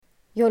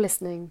You're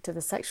listening to the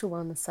Sexual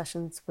Wellness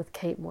Sessions with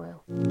Kate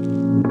Moyle.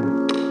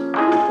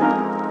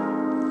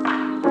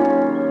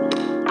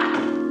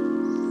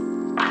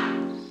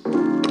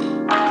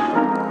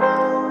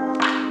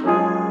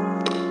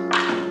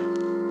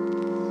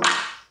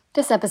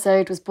 This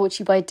episode was brought to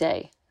you by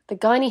Day, the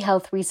gynae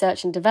health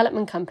research and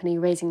development company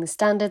raising the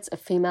standards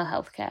of female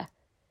healthcare.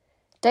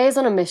 Day is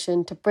on a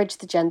mission to bridge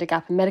the gender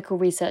gap in medical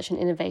research and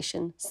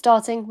innovation,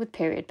 starting with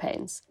period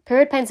pains.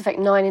 Period pains affect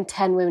 9 in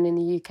 10 women in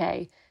the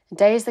UK, and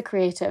Day is the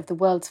creator of the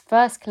world's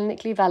first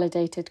clinically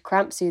validated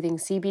cramp-soothing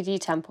CBD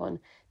tampon,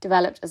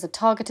 developed as a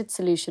targeted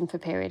solution for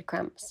period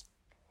cramps.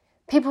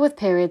 People with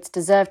periods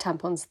deserve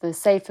tampons that are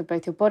safe for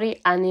both your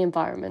body and the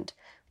environment,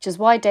 which is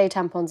why Day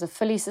tampons are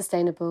fully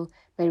sustainable,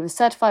 made with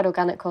certified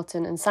organic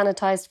cotton and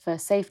sanitised for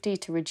safety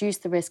to reduce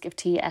the risk of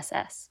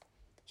TSS.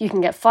 You can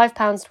get £5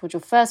 towards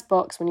your first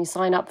box when you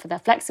sign up for their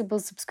flexible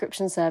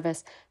subscription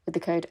service with the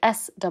code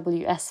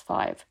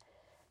SWS5.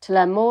 To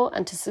learn more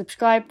and to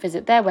subscribe,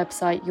 visit their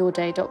website,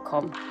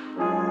 yourday.com.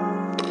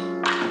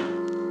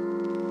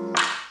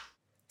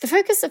 The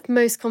focus of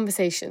most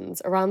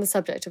conversations around the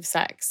subject of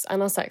sex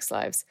and our sex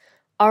lives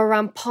are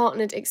around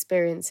partnered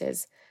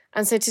experiences.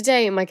 And so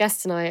today, my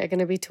guest and I are going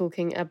to be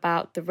talking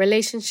about the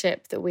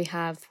relationship that we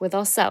have with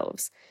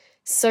ourselves,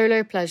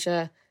 solo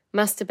pleasure,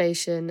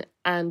 masturbation,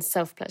 and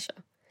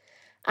self-pleasure.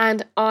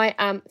 And I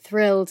am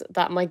thrilled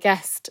that my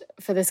guest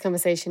for this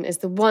conversation is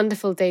the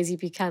wonderful Daisy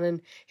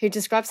Buchanan, who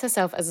describes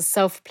herself as a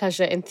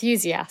self-pleasure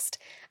enthusiast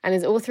and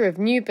is author of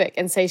new book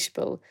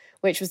Insatiable,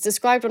 which was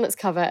described on its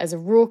cover as a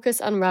raucous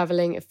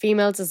unravelling of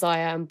female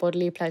desire and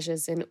bodily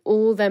pleasures in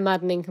all their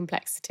maddening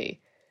complexity.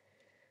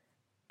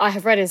 I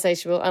have read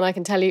Insatiable and I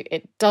can tell you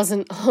it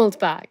doesn't hold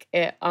back.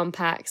 It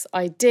unpacks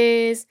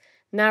ideas,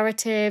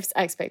 narratives,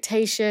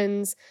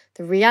 expectations,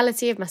 the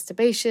reality of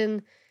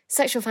masturbation,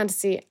 sexual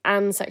fantasy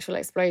and sexual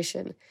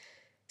exploration.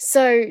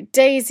 So,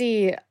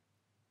 Daisy,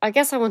 I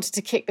guess I wanted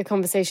to kick the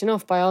conversation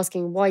off by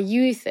asking why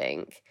you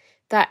think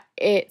that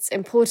it's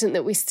important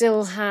that we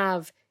still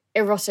have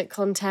erotic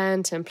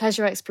content and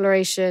pleasure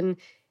exploration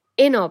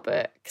in our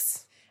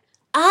books.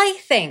 I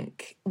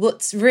think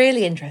what's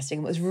really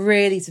interesting, what's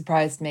really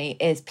surprised me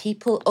is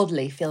people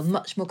oddly feel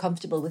much more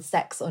comfortable with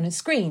sex on a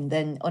screen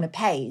than on a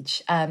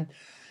page.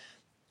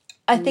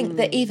 I think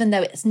that even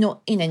though it's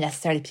not,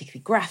 necessarily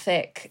particularly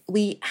graphic,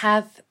 we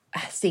have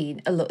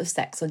seen a lot of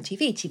sex on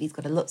TV. TV's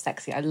got a lot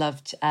sexy. I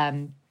loved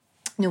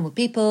Normal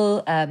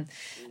People,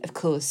 of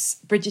course,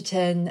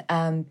 Bridgerton,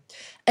 and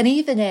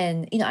even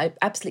in, I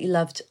absolutely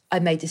loved I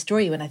May Destroy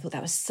You, and I thought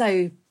that was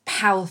so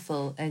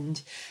powerful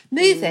and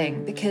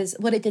moving because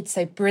what it did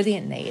so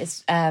brilliantly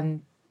is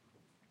it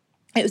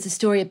was a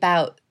story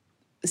about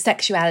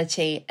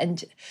sexuality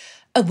and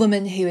a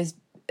woman who has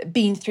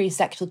been through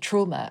sexual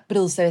trauma but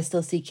also is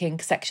still seeking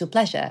sexual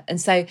pleasure. And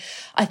so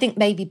I think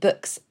maybe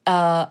books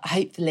are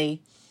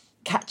hopefully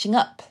catching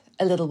up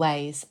a little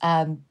ways.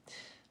 I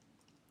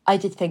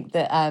did think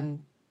that I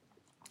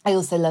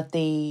also loved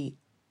the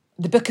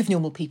book of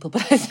Normal People,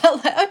 but I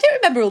felt like I don't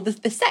remember all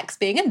the sex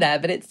being in there,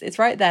 but it's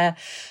right there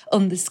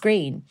on the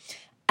screen.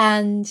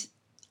 And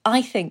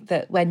I think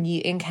that when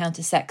you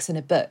encounter sex in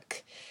a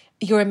book,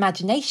 your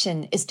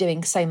imagination is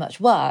doing so much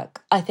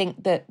work. I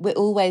think that we're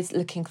always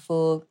looking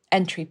for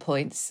entry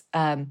points.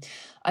 I'm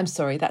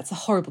sorry, that's a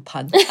horrible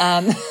pun.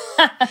 To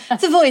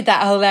avoid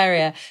that whole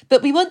area.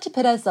 But we want to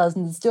put ourselves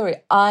in the story.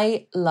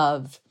 I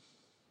love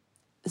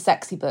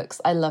sexy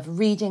books. I love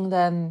reading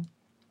them.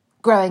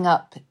 Growing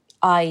up,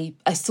 I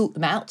sought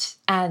them out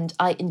and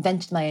I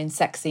invented my own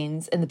sex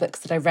scenes in the books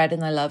that I read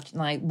and I loved,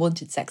 and I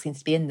wanted sex scenes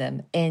to be in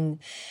them.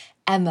 In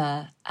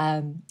Emma,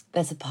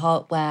 there's a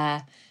part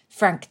where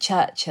Frank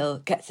Churchill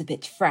gets a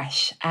bit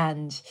fresh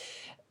and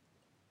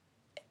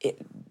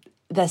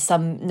there's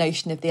some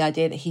notion of the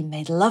idea that he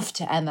made love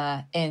to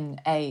Emma in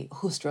a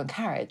horse-drawn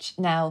carriage.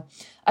 Now,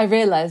 I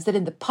realised that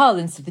in the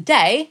parlance of the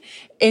day,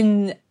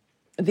 in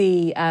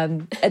the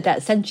at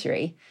that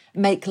century,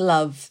 make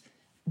love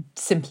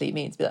simply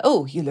means,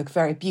 oh, you look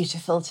very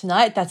beautiful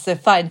tonight. That's a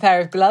fine pair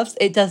of gloves.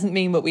 It doesn't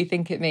mean what we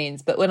think it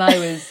means. But when I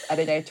was,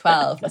 12,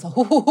 I was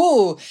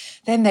like,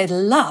 they made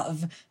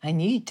love. I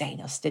knew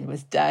Jane Austen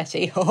was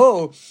dirty.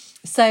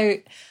 So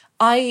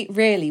I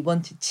really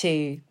wanted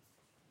to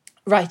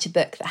write a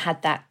book that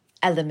had that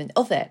element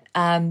of it.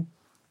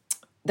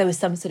 There was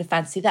some sort of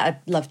fantasy that I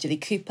loved Julie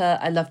Cooper.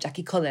 I loved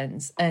Jackie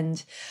Collins.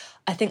 And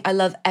I think I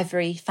love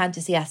every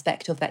fantasy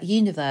aspect of that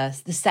universe,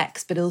 the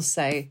sex, but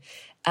also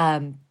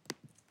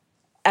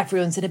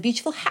everyone's in a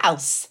beautiful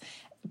house.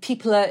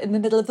 People are in the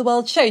middle of the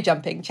World Show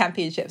Jumping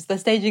Championships. They're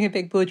staging a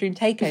big boardroom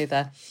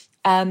takeover.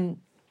 A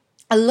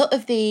lot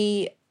of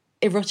the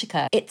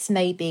erotica, it's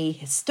maybe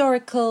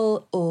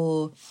historical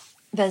or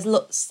there's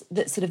lots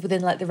that's sort of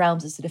within like the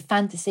realms of sort of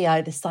fantasy,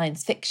 either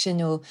science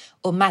fiction or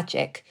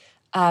magic.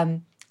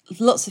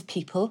 Lots of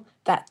people,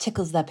 that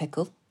tickles their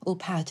pickle. All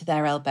power to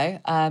their elbow.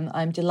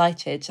 I'm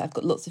delighted. I've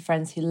got lots of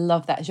friends who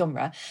love that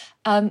genre.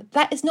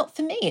 That is not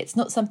for me. It's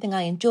not something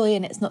I enjoy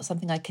and it's not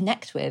something I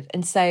connect with.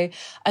 And so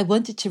I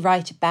wanted to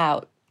write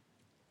about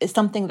it's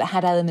something that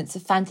had elements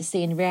of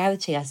fantasy and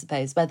reality, I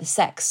suppose, where the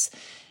sex,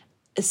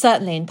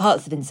 certainly in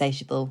parts of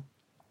Insatiable,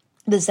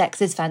 the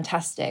sex is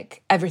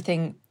fantastic.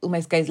 Everything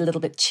almost goes a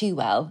little bit too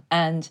well.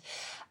 And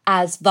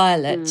as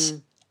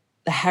Violet,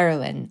 the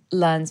heroine,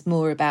 learns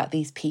more about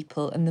these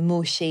people, and the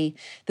more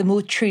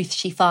truth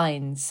she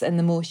finds, and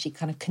the more she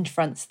kind of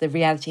confronts the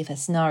reality of her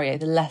scenario,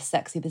 the less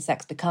sexy the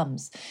sex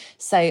becomes.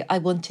 So I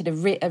wanted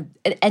an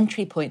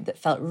entry point that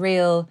felt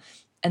real,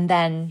 and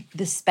then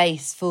the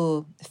space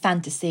for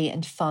fantasy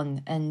and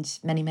fun and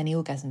many, many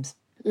orgasms.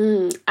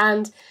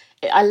 And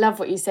I love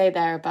what you say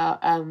there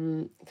about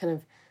kind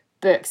of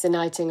books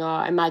igniting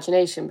our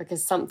imagination,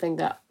 because something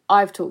that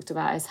I've talked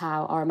about is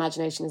how our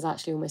imagination is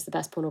actually almost the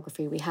best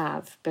pornography we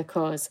have,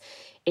 because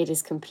it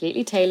is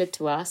completely tailored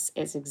to us.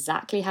 It's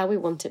exactly how we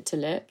want it to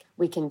look.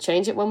 We can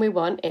change it when we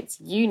want. It's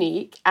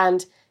unique.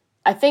 And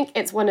I think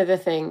it's one of the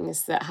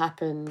things that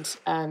happened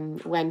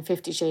when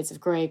 50 Shades of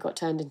Grey got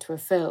turned into a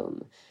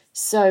film.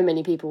 So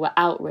many people were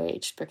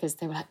outraged because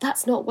they were like,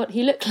 that's not what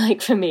he looked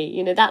like for me.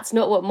 You know, that's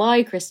not what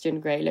my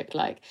Christian Grey looked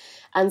like.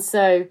 And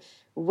so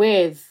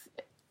with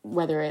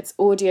whether it's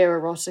audio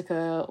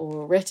erotica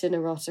or written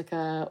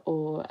erotica,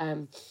 or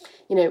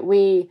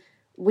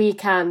we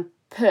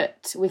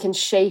can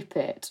shape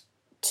it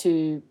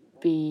to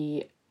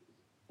be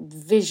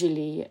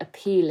visually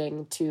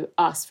appealing to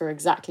us for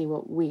exactly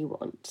what we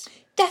want.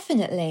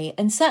 Definitely.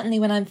 And certainly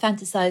when I'm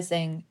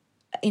fantasizing,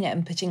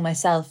 and putting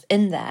myself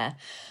in there,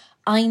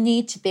 I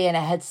need to be in a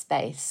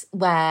headspace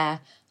where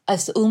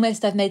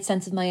I've made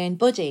sense of my own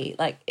body.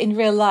 Like in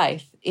real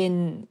life,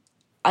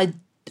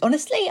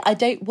 honestly, I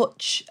don't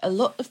watch a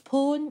lot of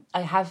porn.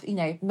 I have,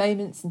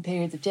 moments and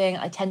periods of doing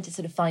it. I tend to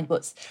sort of find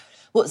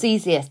what's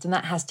easiest, and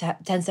that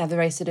tends to have a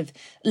very sort of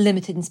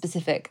limited and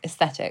specific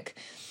aesthetic.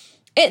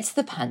 It's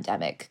the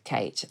pandemic,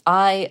 Kate.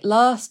 I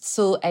last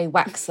saw a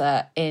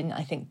waxer in,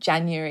 I think,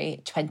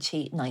 January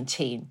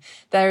 2019.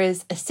 There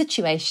is a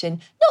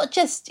situation, not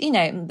just,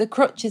 the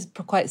crotch is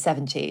quite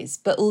 70s,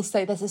 but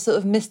also there's a sort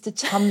of Mr.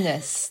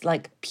 Tumnus,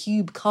 like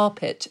pube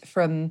carpet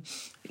from,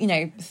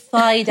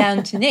 thigh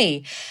down to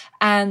knee.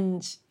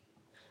 And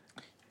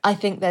I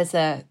think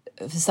for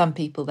some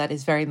people, that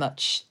is very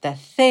much their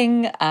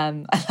thing.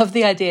 I love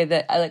the idea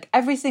that like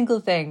every single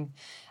thing,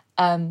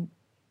 I'm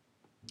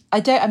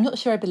not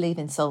sure I believe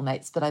in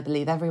soulmates, but I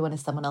believe everyone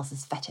is someone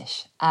else's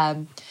fetish.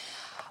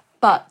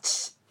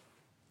 But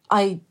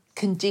I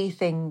can do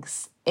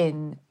things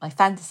in my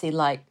fantasy,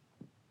 like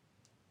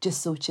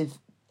just sort of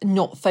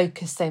not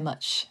focus so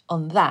much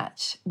on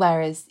that.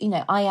 Whereas,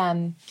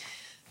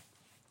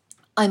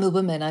 I'm a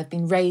woman. I've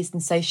been raised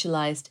and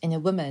socialised in a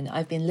woman.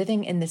 I've been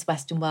living in this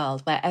Western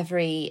world where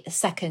every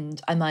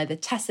second I'm either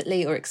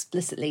tacitly or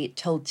explicitly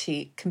told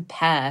to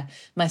compare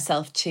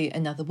myself to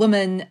another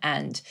woman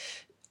and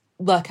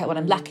work out what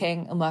I'm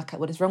lacking and work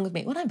out what is wrong with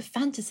me. When I'm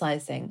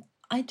fantasising,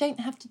 I don't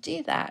have to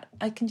do that.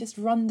 I can just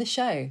run the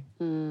show.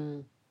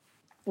 And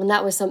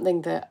that was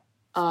something that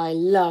I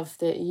love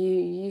that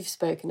you've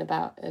spoken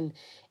about, and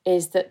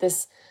is that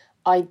this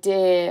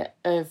idea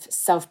of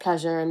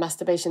self-pleasure and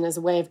masturbation as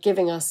a way of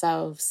giving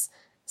ourselves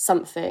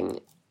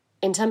something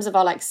in terms of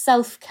our like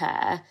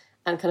self-care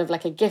and kind of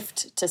like a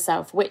gift to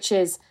self, which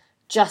is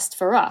just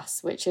for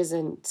us, which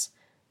isn't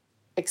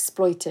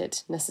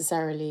exploited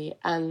necessarily.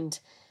 And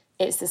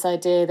it's this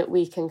idea that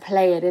we can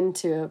play it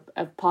into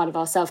a part of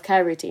our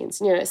self-care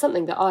routines. It's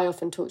something that I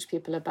often talk to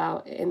people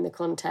about in the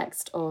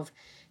context of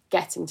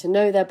getting to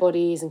know their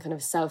bodies and kind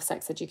of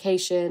self-sex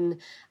education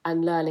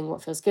and learning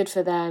what feels good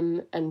for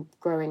them and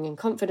growing in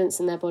confidence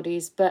in their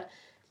bodies. But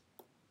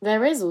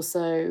there is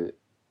also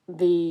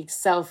the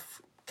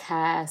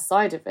self-care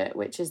side of it,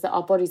 which is that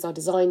our bodies are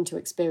designed to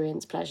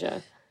experience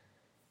pleasure.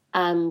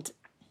 And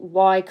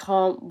why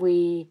can't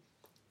we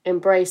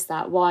embrace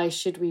that? Why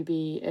should we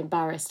be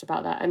embarrassed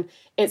about that? And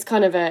it's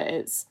kind of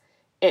it's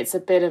a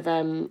bit of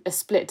a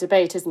split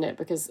debate, isn't it?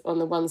 Because on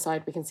the one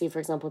side we can see, for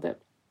example, that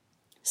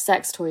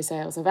sex toy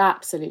sales have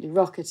absolutely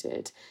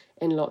rocketed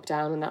in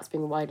lockdown, and that's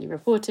been widely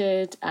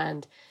reported.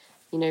 And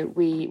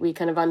we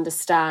kind of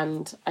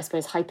understand, I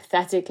suppose,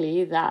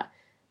 hypothetically, that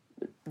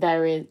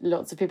there is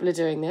lots of people are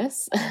doing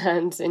this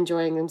and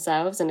enjoying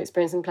themselves and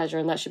experiencing pleasure,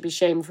 and that should be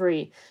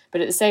shame-free.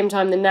 But at the same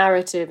time, the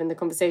narrative and the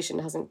conversation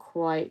hasn't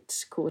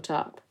quite caught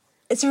up.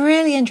 It's a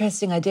really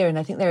interesting idea, and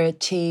I think there are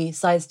two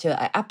sides to it.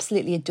 I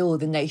absolutely adore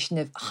the notion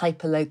of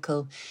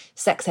hyperlocal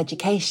sex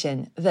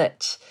education,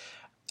 that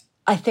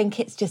I think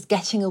it's just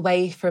getting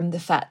away from the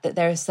fact that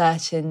there are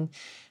certain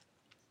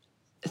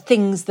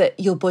things that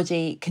your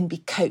body can be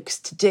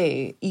coaxed to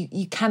do.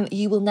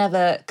 You will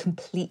never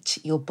complete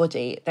your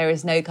body. There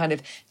is no kind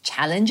of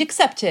challenge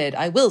accepted.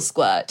 I will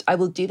squirt. I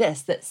will do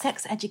this. That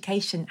sex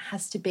education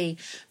has to be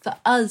for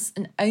us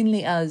and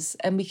only us,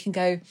 and we can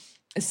go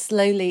as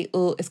slowly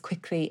or as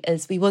quickly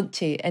as we want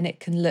to, and it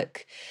can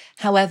look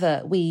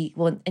however we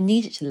want and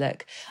need it to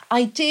look.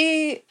 I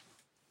do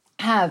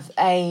have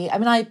I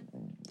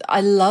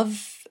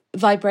love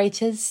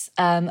vibrators.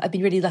 I've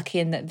been really lucky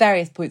in that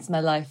various points in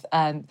my life.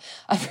 I've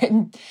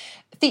written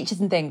features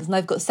and things, and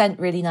I've got sent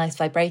really nice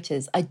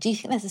vibrators. I do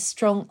think there's a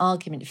strong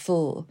argument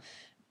for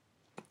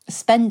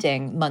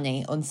spending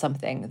money on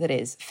something that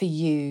is for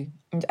you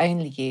and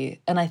only you.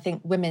 And I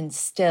think women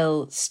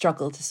still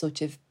struggle to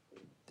sort of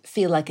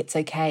feel like it's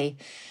okay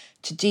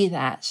to do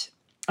that.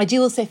 I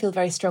do also feel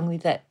very strongly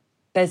that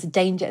there's a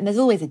danger, and there's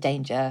always a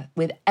danger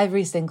with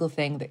every single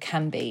thing that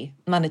can be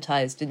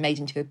monetized and made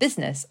into a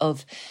business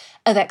of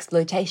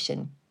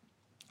exploitation.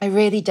 I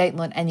really don't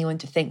want anyone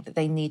to think that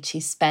they need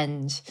to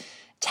spend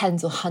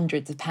tens or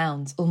hundreds of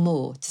pounds or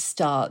more to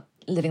start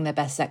living their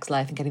best sex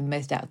life and getting the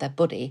most out of their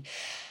body.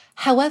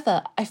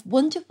 However, I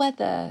wonder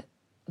whether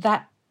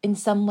that in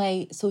some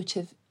way sort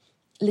of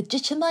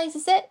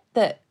legitimizes it,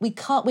 that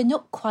we're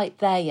not quite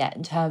there yet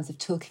in terms of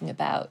talking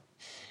about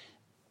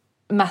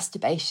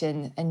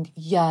masturbation and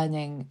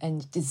yearning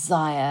and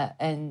desire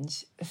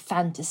and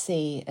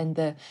fantasy and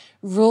the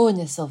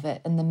rawness of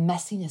it and the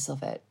messiness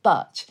of it.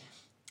 But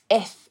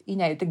if,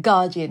 the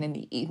Guardian and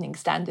the Evening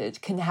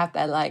Standard can have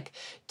their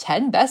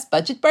 10 best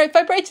budget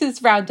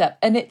vibrators roundup,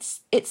 and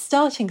it's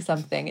starting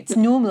something, it's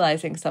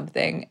normalizing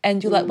something,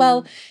 and you're like,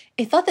 well,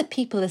 if other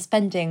people are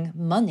spending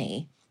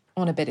money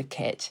on a bit of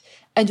kit,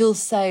 and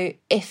also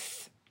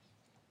if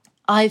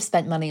I've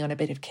spent money on a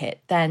bit of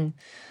kit, then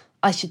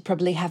I should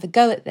probably have a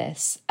go at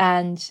this.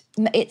 And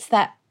it's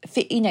that,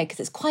 because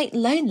it's quite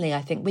lonely,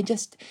 I think. We're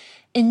just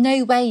in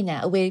no way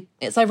now.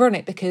 It's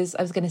ironic because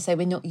I was going to say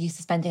we're not used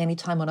to spending any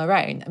time on our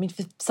own. I mean,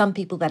 for some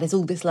people, that is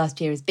all this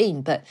last year has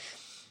been, but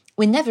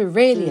we're never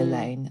really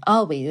alone,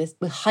 are we?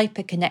 We're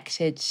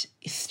hyper-connected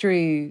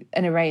through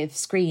an array of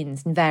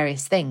screens and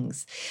various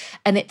things.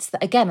 And it's,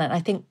 again, I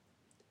think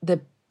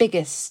the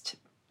biggest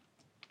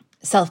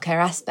self-care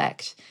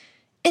aspect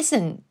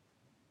isn't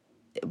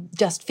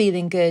just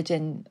feeling good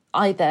and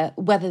either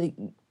whether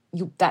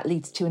that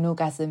leads to an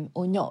orgasm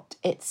or not.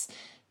 It's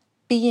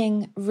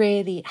being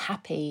really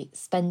happy,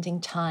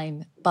 spending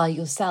time by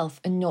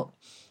yourself and not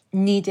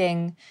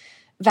needing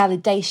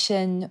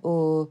validation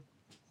or,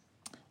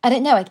 I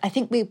don't know, I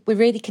think we're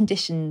really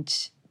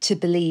conditioned to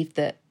believe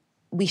that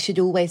we should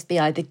always be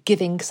either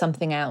giving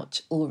something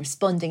out or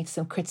responding to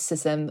some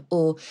criticism,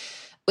 or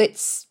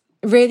it's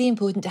really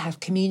important to have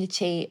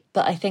community,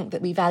 but I think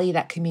that we value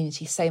that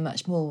community so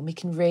much more when we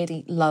can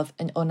really love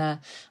and honour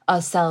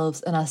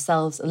ourselves and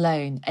ourselves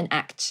alone and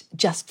act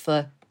just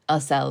for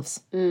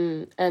ourselves.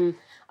 And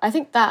I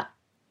think that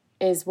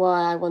is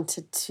why I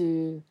wanted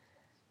to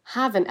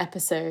have an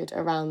episode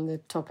around the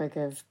topic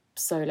of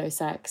solo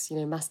sex,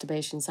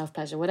 masturbation,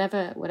 self-pleasure,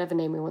 whatever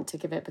name we want to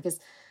give it, because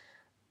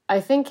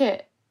I think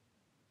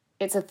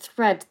it's a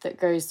thread that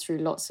goes through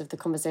lots of the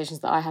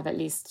conversations that I have, at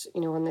least,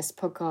 on this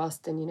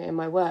podcast and, in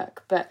my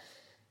work. But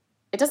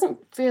it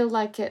doesn't feel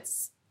like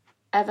it's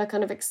ever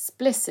kind of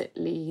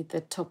explicitly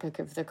the topic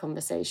of the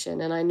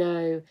conversation. And I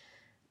know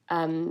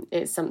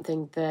it's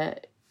something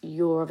that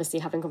you're obviously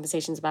having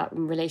conversations about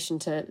in relation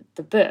to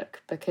the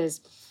book,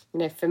 because,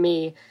 for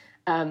me,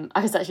 I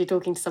was actually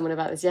talking to someone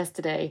about this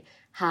yesterday,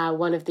 how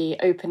one of the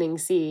opening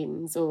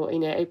scenes or,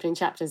 opening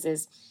chapters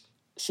is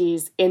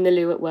she's in the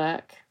loo at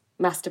work,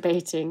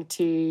 masturbating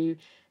to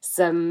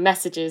some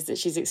messages that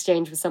she's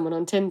exchanged with someone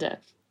on Tinder.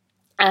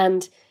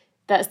 And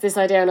that's this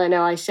idea, and I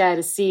know I shared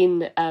a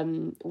scene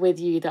with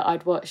you that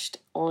I'd watched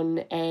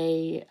on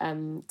a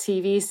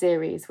TV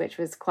series, which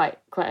was quite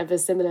of a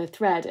similar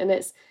thread. And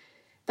it's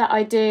that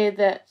idea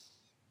that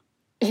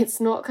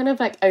it's not kind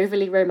of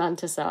overly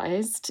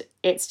romanticized.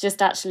 It's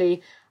just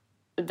actually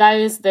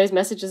those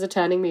messages are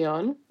turning me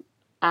on,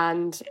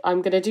 and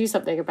I'm going to do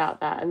something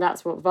about that. And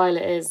that's what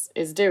Violet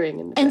is doing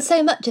in the book. And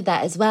so much of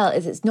that as well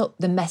is it's not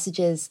the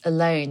messages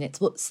alone. It's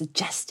what's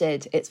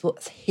suggested. It's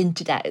what's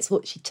hinted at. It's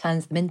what she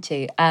turns them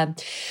into.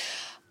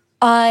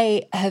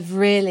 I have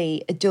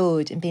really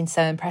adored and been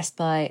so impressed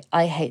by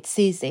I Hate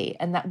Susie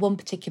and that one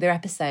particular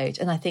episode.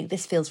 And I think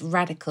this feels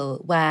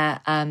radical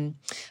where, I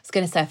was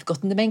going to say I've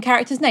forgotten the main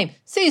character's name.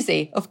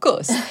 Susie, of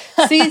course.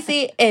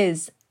 Susie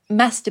is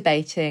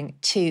masturbating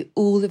to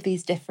all of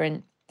these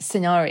different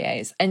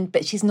scenarios,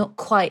 but she's not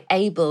quite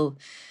able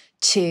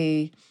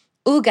to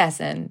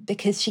orgasm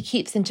because she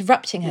keeps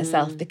interrupting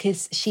herself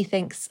because she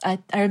thinks, I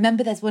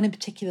remember there's one in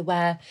particular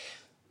where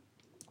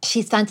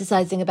she's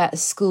fantasizing about a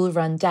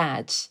school-run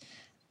dad,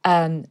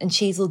 and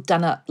she's all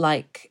done up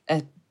like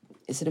a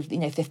sort of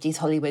 50s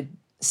Hollywood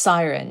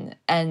siren,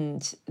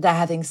 and they're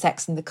having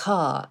sex in the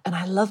car. And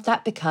I love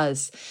that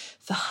because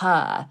for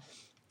her,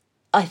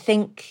 I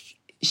think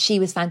she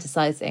was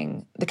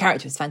fantasizing, the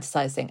character was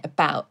fantasizing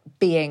about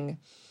being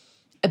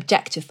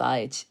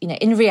objectified.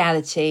 In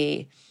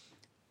reality,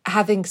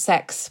 having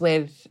sex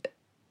with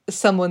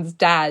someone's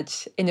dad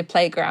in a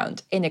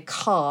playground in a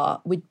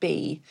car would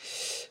be,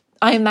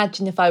 I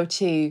imagine if I were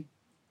to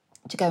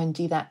go and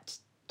do that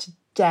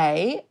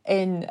today,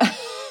 in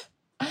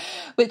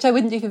which I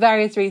wouldn't do for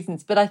various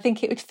reasons, but I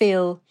think it would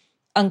feel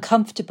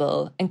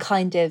uncomfortable and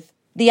kind of,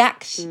 the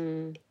act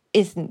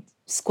isn't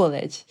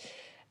squalid.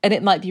 And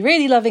it might be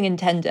really loving and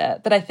tender,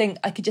 but I think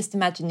I could just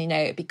imagine,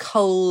 it'd be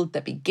cold,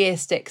 there'd be gear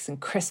sticks and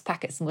crisp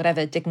packets and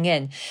whatever digging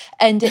in.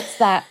 And it's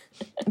that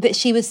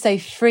she was so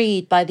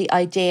freed by the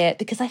idea,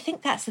 because I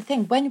think that's the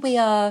thing. When we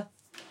are,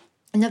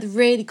 another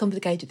really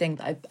complicated thing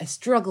that I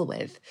struggle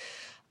with,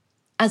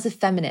 as a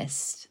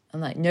feminist, I'm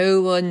like, no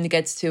one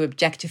gets to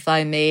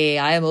objectify me.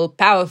 I am all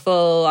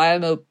powerful. I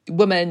am a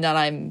woman and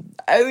I'm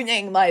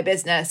owning my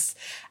business.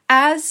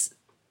 As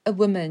a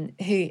woman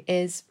who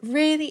is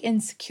really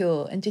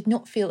insecure and did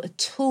not feel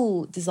at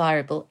all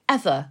desirable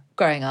ever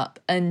growing up,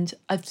 and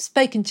I've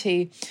spoken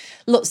to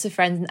lots of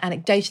friends, and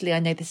anecdotally I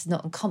know this is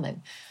not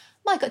uncommon,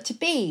 I got to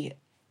be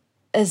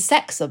a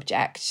sex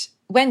object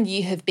when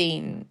you have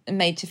been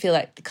made to feel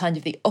like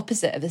the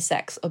opposite of a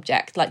sex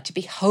object, like to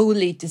be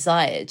wholly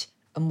desired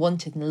and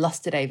wanted and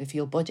lusted over for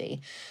your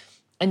body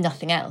and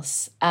nothing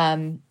else.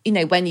 When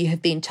you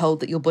have been told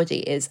that your body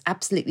is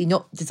absolutely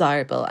not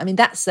desirable. I mean,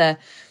 that's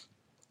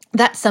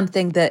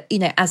something that,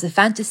 as a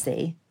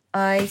fantasy,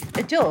 I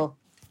adore.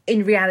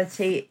 In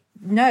reality,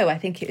 no, I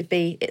think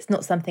it's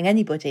not something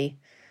anybody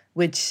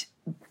would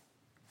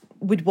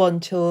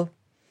want, or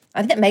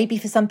I think maybe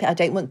for some people, I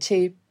don't want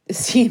to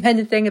assume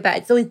anything about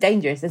it. It's always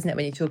dangerous, isn't it,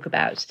 when you talk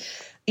about,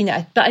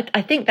 but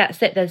I think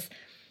that's it.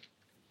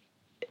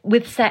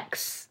 With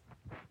sex,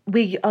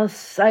 we are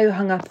so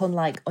hung up on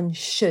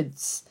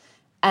shoulds.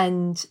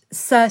 And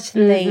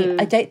certainly,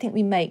 I don't think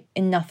we make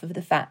enough of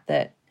the fact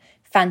that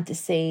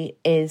fantasy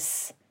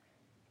is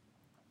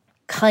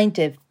kind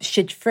of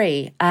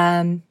should-free.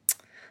 I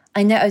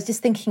know I was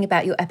just thinking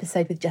about your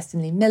episode with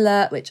Justin Lee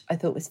Miller, which I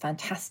thought was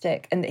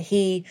fantastic, and that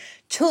he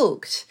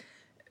talked,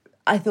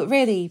 I thought,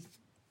 really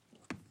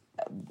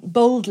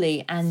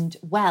boldly and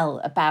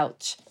well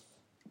about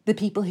the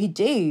people who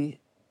do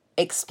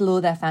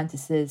explore their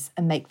fantasies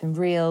and make them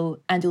real,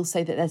 and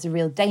also that there's a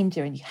real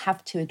danger, and you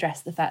have to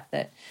address the fact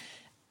that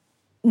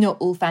not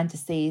all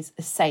fantasies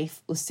are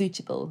safe or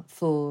suitable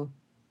for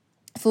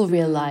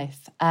real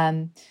life.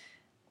 And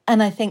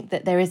I think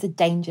that there is a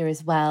danger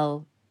as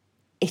well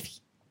if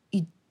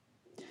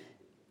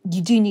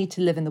you do need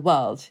to live in the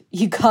world.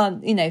 You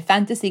can't,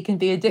 fantasy can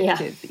be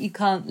addictive, but you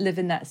can't live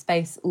in that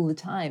space all the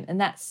time. And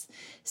that's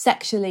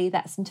sexually,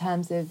 that's in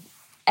terms of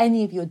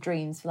any of your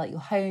dreams for your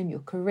home, your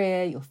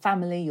career, your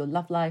family, your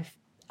love life.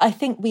 I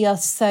think we are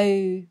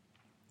so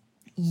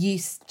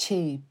used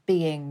to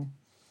being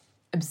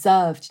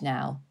observed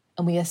now,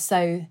 and we are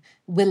so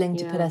willing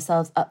to put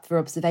ourselves up for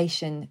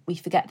observation. We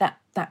forget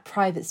that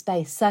private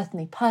space.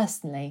 Certainly,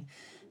 personally,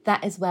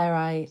 that is where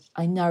I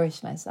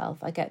nourish myself.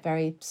 I get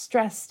very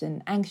stressed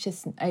and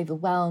anxious and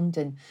overwhelmed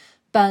and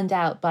burned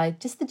out by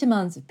just the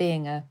demands of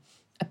being a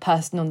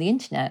person on the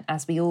internet,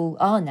 as we all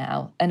are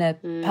now, and a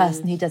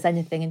person who does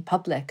anything in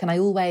public. And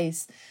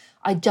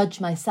I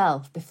judge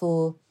myself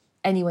before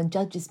anyone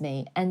judges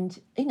me. And,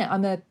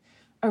 I'm a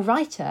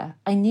writer.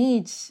 I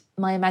need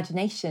my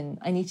imagination.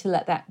 I need to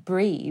let that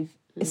breathe.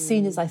 As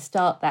soon as I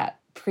start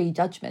that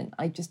prejudgment,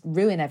 I just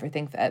ruin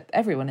everything for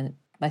everyone and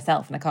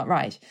myself, and I can't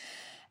write.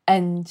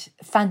 And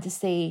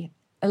fantasy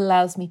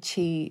allows me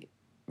to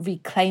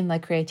reclaim my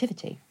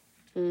creativity.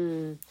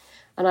 And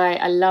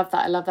I love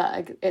that. I love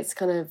that. It's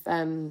kind of,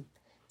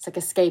 it's like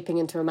escaping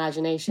into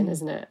imagination,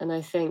 isn't it? And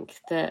I think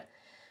that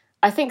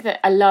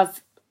I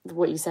love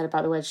what you said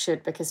about the word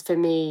should, because for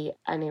me,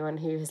 anyone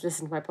who has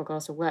listened to my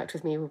podcast or worked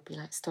with me will be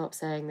like, stop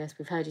saying this.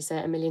 We've heard you say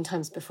it a million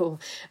times before.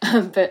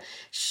 But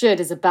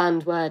should is a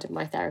banned word in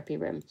my therapy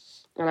room.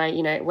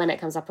 And when it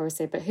comes up, I always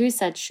say, but who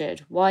said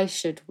should? Why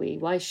should we?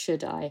 Why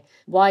should I?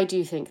 Why do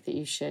you think that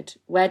you should?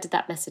 Where did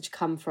that message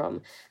come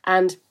from?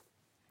 And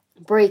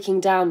breaking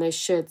down those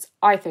shoulds,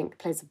 I think,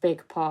 plays a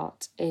big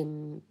part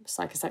in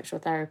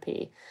psychosexual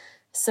therapy.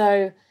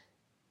 So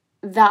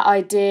that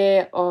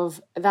idea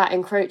of that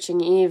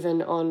encroaching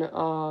even on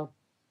our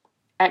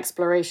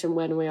exploration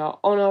when we are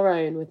on our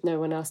own with no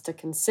one else to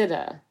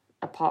consider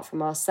apart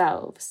from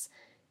ourselves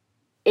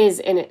is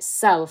in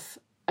itself,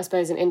 I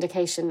suppose, an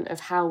indication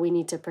of how we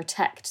need to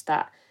protect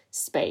that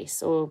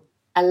space, or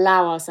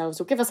allow ourselves,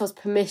 or give ourselves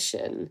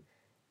permission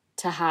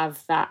to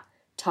have that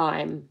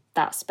time,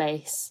 that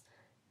space.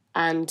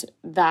 And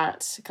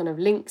that kind of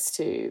links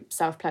to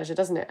self-pleasure,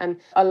 doesn't it? And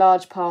a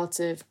large part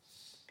of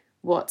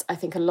what I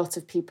think a lot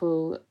of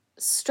people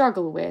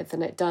struggle with,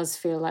 and it does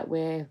feel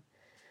we're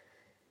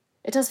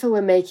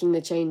making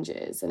the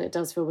changes, and it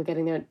does feel we're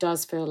getting there. It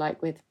does feel like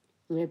with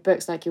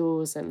books like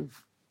yours and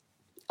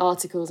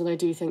articles, and I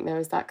do think there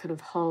was that kind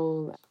of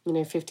whole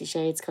 50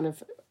 Shades kind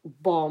of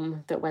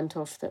bomb that went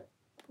off that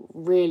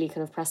really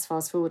kind of pressed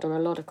fast forward on a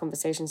lot of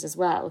conversations as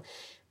well,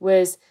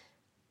 was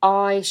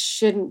I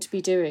shouldn't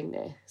be doing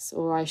this,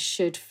 or I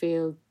should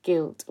feel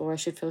guilt, or I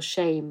should feel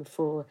shame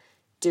for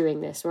doing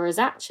this. Whereas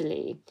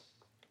actually,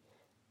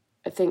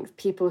 I think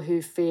people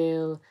who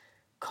feel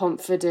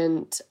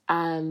confident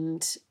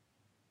and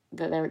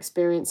that they're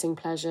experiencing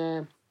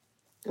pleasure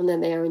and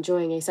then they are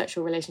enjoying a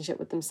sexual relationship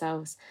with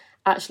themselves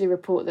actually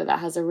report that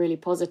has a really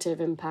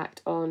positive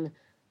impact on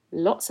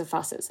lots of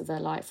facets of their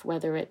life,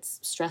 whether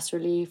it's stress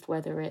relief,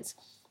 whether it's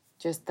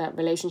just that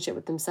relationship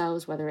with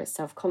themselves, whether it's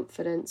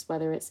self-confidence,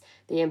 whether it's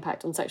the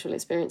impact on sexual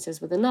experiences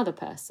with another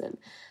person.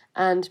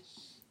 And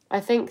I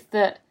think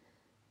that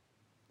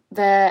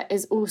there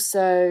is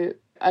also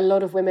a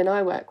lot of women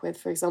I work with,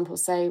 for example,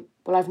 say,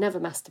 well, I've never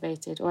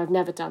masturbated, or I've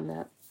never done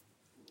that,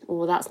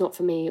 or that's not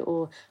for me,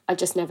 or I've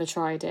just never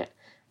tried it.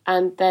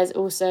 And there's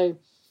also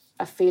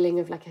a feeling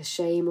of like a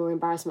shame or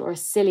embarrassment or a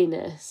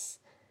silliness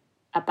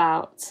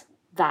about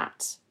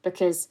that,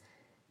 because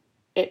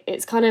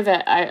it's kind of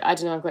I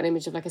don't know, I've got an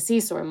image of like a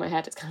seesaw in my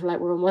head. It's kind of like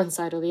we're on one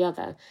side or the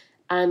other.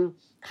 And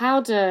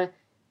how do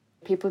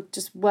people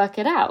just work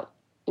it out?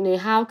 You know,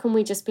 how can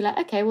we just be like,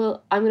 okay,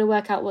 well, I'm going to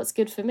work out what's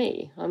good for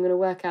me. I'm going to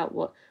work out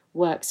what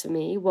works for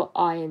me, what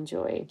I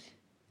enjoy,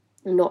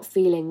 and not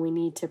feeling we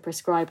need to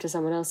prescribe to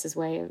someone else's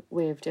way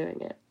of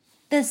doing it.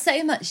 There's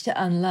so much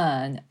to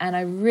unlearn, and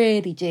I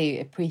really do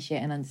appreciate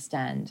and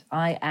understand.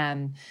 I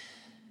am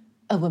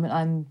a woman.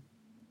 I'm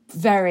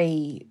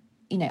very,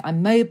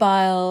 I'm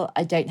mobile.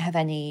 I don't have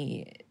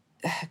any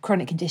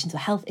chronic conditions or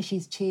health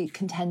issues to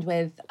contend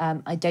with.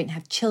 I don't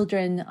have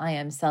children. I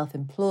am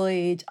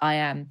self-employed. I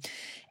am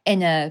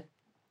in a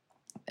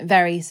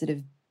very sort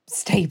of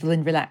stable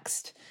and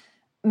relaxed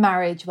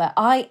marriage where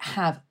I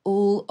have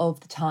all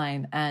of the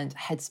time and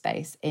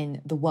headspace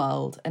in the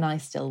world, and I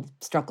still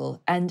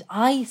struggle. And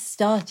I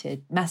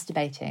started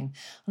masturbating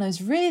when I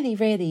was really,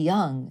 really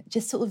young,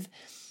 just sort of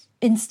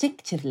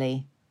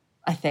instinctively,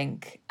 I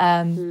think.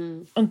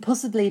 And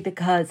possibly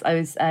because I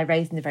was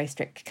raised in a very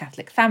strict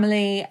Catholic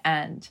family,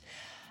 and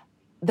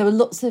there were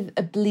lots of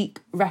oblique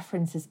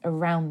references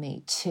around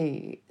me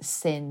to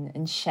sin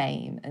and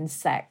shame and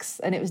sex,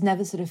 and it was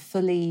never sort of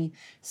fully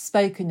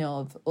spoken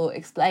of or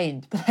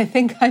explained. But I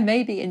think I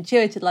maybe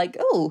intuited like,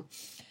 oh,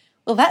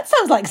 well, that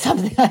sounds like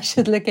something I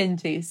should look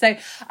into. So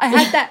I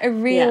had that a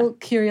real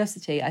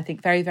curiosity, I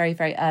think, very, very,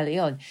 very early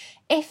on.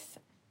 If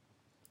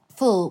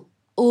for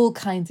all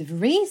kinds of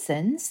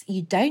reasons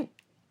you don't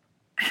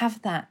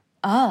have that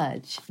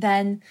urge,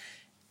 then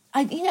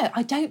I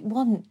don't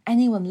want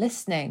anyone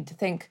listening to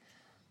think,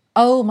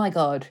 oh my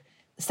God,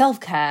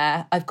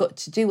 self-care, I've got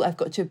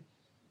to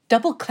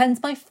double cleanse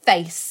my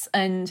face,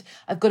 and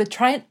I've got to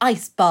try an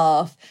ice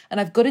bath, and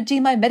I've got to do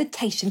my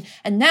meditation,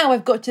 and now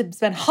I've got to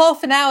spend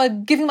half an hour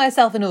giving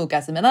myself an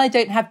orgasm, and I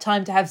don't have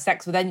time to have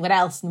sex with anyone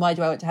else, and why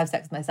do I want to have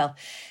sex with myself?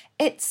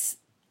 It's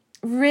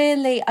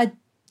really,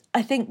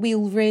 I think we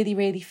all really,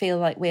 really feel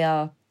like we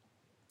are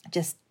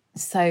just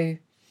so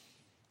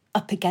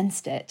up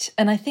against it.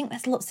 And I think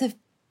there's lots of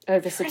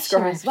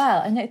pressure as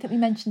well. I know that we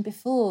mentioned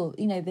before,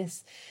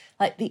 this,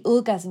 like the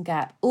orgasm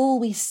gap, all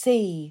we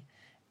see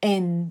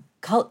in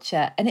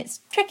culture. And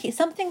it's tricky. It's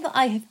something that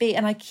I have been,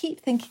 and I keep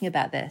thinking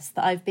about this,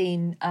 that I've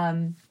been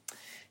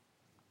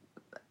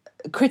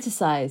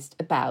criticised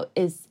about,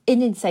 is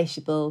in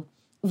Insatiable,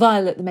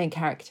 Violet, the main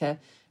character,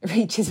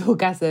 reaches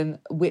orgasm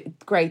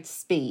with great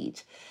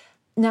speed.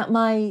 Now,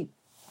 my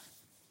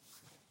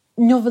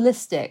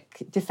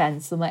novelistic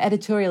defence, or my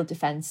editorial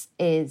defence,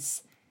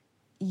 is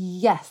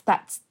yes,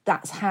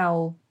 that's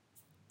how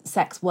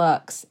sex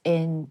works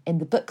in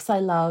the books I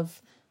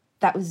love.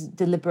 That was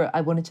deliberate.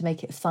 I wanted to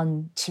make it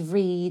fun to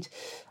read.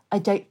 I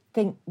don't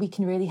think we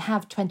can really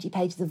have 20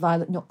 pages of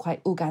Violet not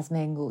quite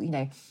orgasming, or,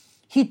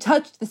 he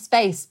touched the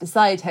space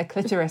beside her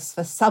clitoris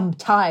for some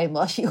time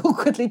while she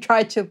awkwardly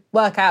tried to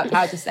work out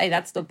how to say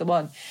that's not the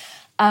one.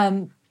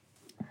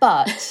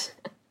 But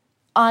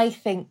I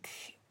think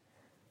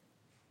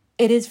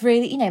it is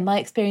really, my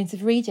experience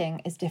of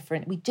reading is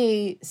different. We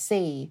do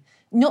see,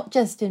 not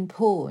just in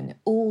porn,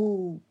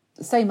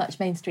 so much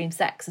mainstream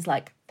sex is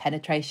like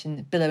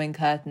penetration, billowing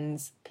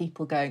curtains,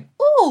 people going,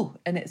 ooh,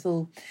 and it's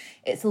all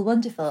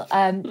wonderful.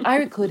 I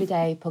recorded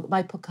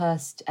my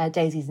podcast,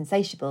 Daisy's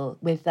Insatiable,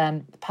 with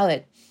the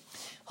poet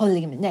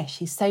Holly McNish.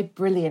 She's so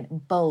brilliant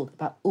and bold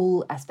about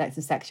all aspects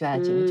of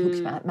sexuality. We talked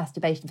about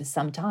masturbation for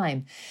some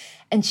time.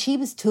 And she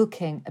was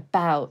talking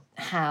about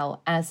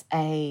how, as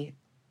a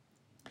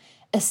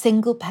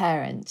single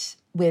parent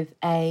with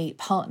a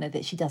partner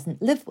that she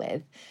doesn't live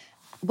with,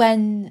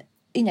 when,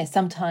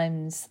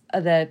 sometimes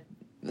the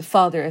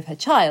father of her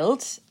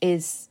child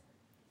is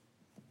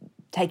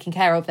taking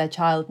care of their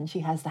child and she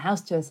has the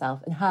house to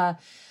herself, and her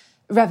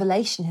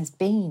revelation has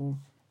been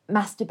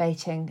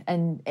masturbating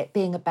and it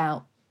being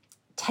about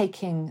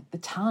taking the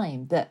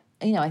time that,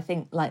 I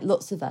think like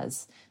lots of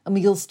us, and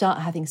we all start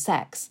having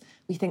sex,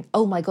 we think,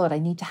 oh my God, I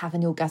need to have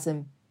an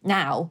orgasm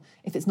now.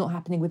 If it's not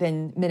happening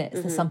within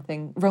minutes, there's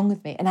something wrong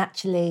with me. And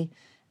actually,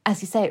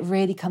 as you say, it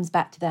really comes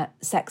back to that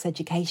sex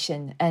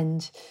education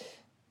and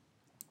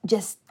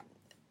just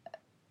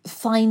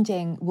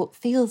finding what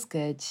feels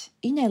good.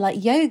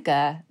 Like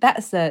yoga,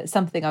 that's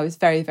something I was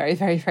very, very,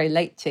 very, very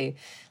late to.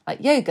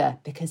 Like yoga,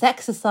 because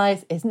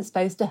exercise isn't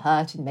supposed to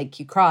hurt and make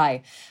you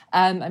cry.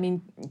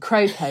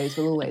 Crow pose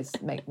will always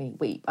make me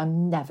weep.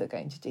 I'm never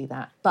going to do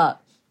that.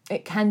 But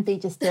it can be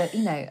just a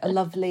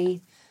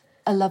lovely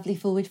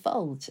forward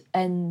fold.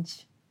 And,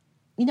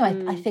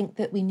 I think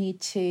that we need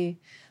to,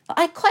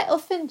 I quite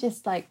often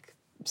just like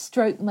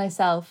stroke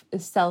myself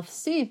as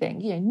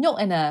self-soothing,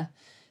 not in a,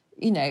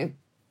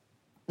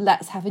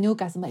 let's have an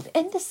orgasm. But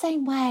in the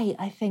same way,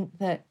 I think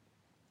that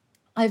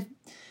I've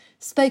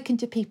spoken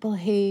to people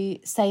who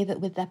say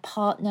that with their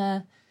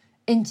partner,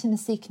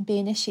 intimacy can be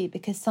an issue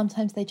because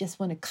sometimes they just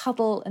want to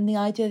cuddle, and the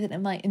idea that it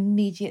might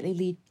immediately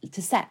lead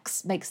to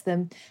sex makes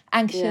them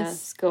anxious.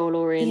 Yes, goal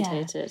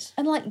orientated. Yeah.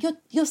 And like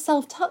your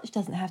self-touch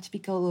doesn't have to be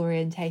goal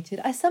orientated.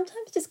 I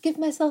sometimes just give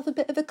myself a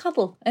bit of a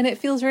cuddle and it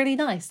feels really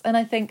nice. And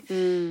I think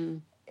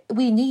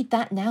we need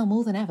that now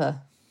more than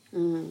ever.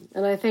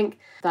 And I think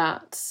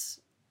that,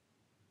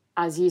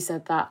 as you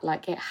said, that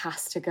like it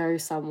has to go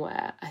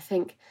somewhere. I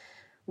think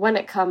when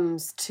it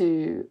comes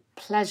to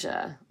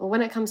pleasure, or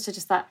when it comes to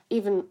just that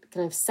even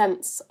kind of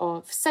sense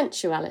of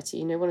sensuality,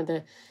 you know, one of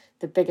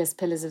the biggest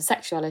pillars of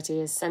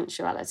sexuality is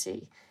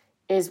sensuality,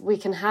 is we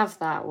can have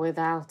that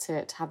without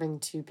it having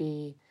to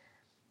be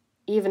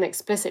even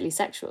explicitly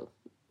sexual.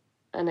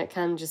 And it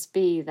can just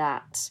be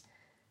that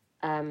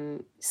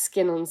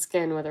skin on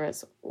skin, whether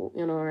it's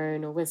on our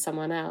own or with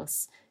someone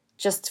else,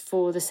 just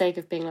for the sake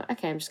of being like,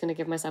 okay, I'm just going to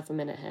give myself a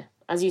minute here.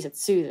 As you said,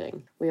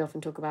 soothing. We often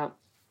talk about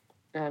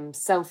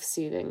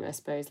self-soothing, I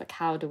suppose, like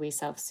how do we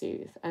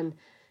self-soothe? And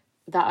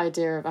that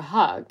idea of a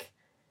hug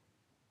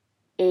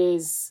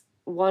is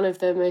one of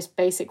the most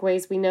basic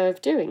ways we know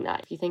of doing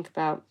that. If you think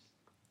about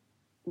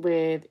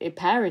with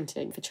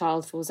parenting, if a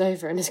child falls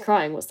over and is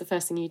crying, what's the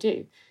first thing you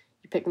do?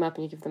 You pick them up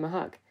and you give them a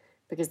hug,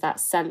 because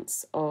that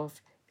sense of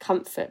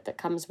comfort that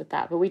comes with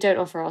that. But we don't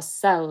offer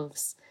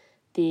ourselves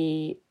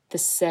the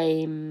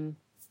same...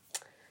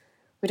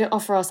 We don't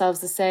offer ourselves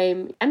the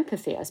same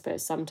empathy, I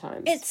suppose,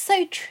 sometimes. It's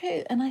so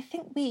true. And I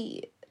think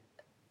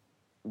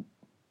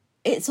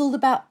it's all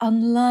about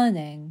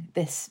unlearning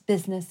this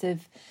business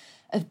of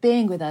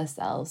being with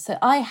ourselves. So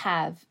I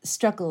have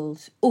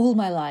struggled all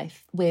my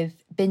life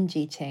with binge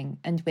eating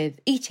and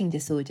with eating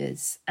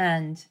disorders.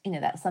 And, you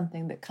know, that's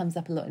something that comes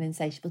up a lot in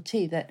Insatiable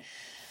too, that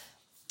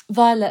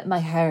Violet, my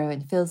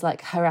heroine, feels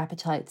like her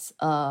appetites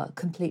are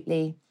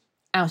completely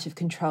out of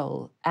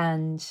control.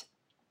 And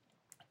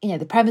you know,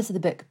 the premise of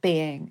the book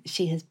being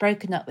she has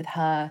broken up with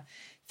her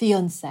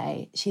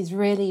fiancé. She's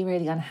really,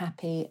 really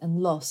unhappy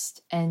and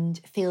lost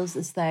and feels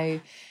as though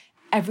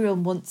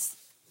everyone wants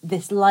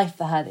this life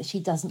for her that she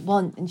doesn't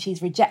want, and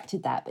she's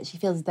rejected that, but she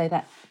feels as though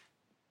that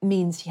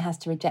means she has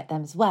to reject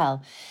them as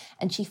well.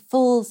 And she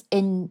falls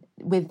in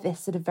with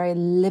this sort of very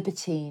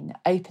libertine,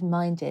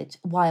 open-minded,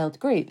 wild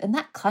group. And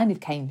that kind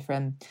of came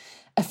from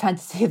a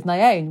fantasy of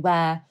my own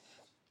where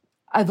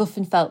I've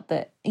often felt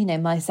that, you know,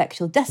 my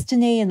sexual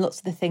destiny and lots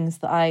of the things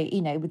that I,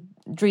 you know, would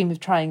dream of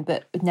trying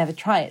but would never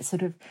try it,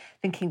 sort of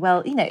thinking,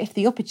 well, you know, if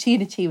the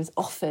opportunity was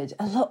offered,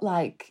 a lot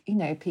like, you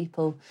know,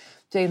 people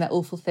doing that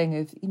awful thing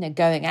of, you know,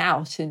 going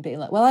out and being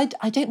like, well,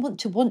 I don't want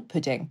to want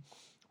pudding,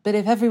 but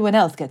if everyone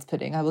else gets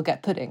pudding, I will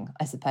get pudding,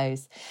 I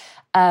suppose.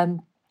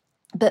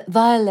 But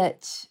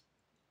Violet,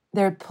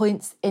 there are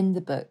points in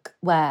the book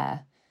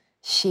where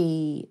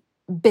she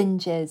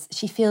binges,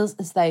 she feels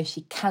as though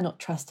she cannot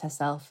trust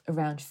herself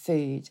around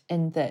food,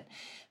 and that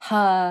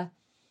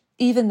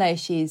even though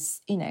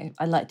she's, you know,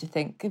 I like to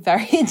think a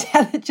very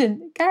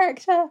intelligent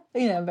character,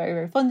 you know, I'm very,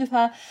 very fond of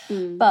her,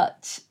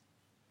 but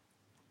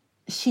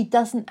she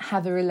doesn't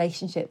have a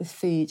relationship with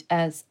food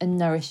as a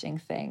nourishing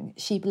thing.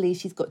 She believes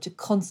she's got to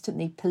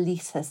constantly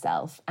police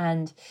herself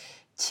and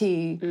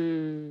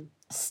to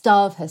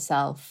starve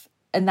herself.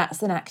 And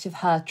that's an act of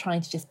her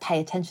trying to just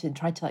pay attention,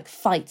 trying to like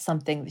fight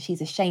something that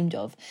she's ashamed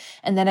of.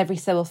 And then every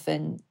so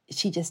often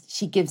she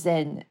gives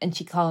in and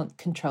she can't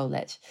control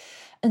it.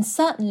 And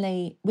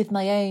certainly with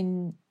my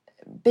own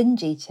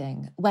binge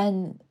eating,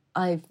 when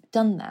I've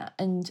done that,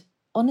 and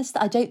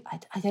honestly, I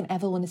don't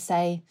ever want to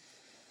say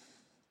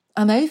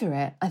I'm over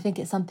it. I think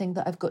it's something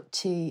that I've got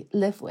to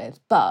live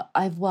with. But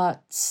I've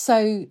worked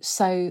so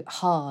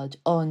hard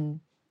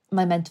on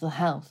my mental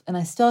health. And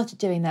I started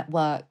doing that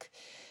work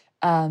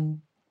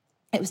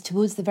it was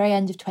towards the very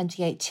end of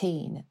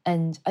 2018,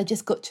 and I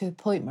just got to a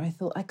point where I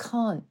thought, I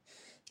can't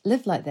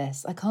live like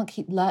this. I can't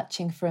keep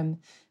lurching from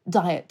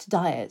diet to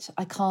diet.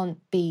 I can't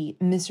be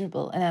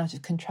miserable and out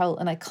of control,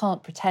 and I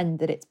can't pretend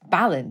that it's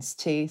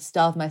balanced to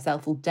starve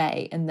myself all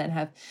day and then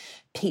have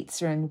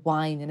pizza and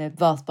wine and a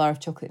vast bar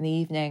of chocolate in the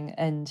evening,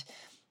 and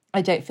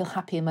I don't feel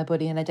happy in my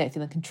body and I don't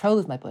feel in control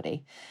of my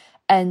body.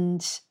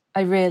 And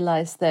I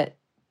realised that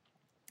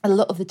a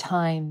lot of the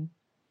time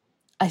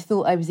I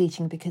thought I was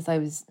eating because I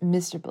was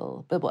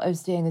miserable, but what I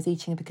was doing was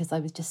eating because I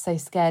was just so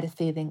scared of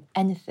feeling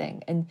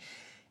anything. And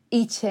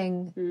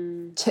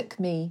eating took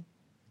me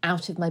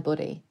out of my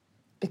body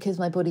because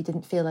my body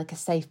didn't feel like a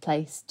safe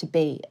place to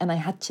be. And I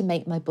had to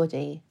make my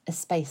body a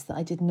space that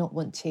I did not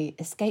want to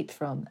escape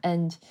from.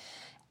 And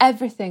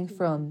everything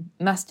from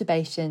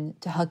masturbation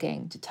to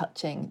hugging to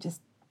touching just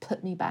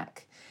put me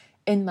back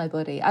in my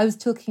body. I was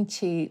talking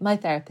to my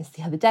therapist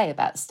the other day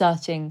about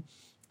starting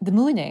the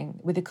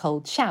morning with a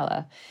cold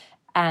shower.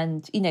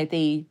 And, you know,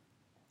 the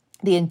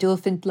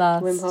endorphin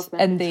blast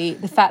and the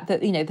fact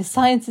that, you know, the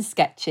science is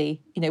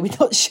sketchy. You know, we're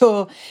not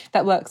sure if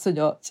that works or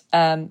not.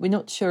 We're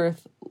not sure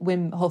if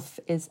Wim Hof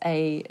is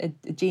a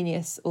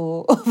genius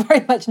or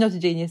very much not a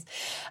genius.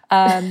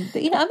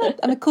 But, you know,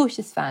 I'm a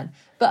cautious fan.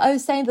 But I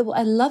was saying that what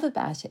I love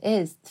about it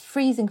is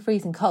freezing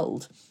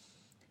cold.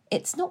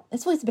 It's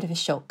always a bit of a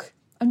shock.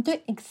 I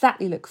don't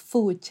exactly look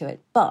forward to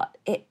it, but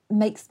it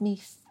makes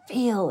me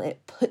feel,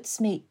 it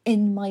puts me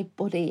in my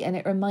body, and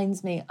it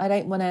reminds me I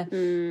don't want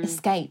to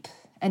escape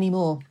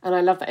anymore. And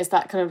I love that. It's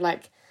that kind of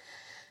like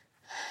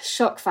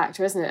shock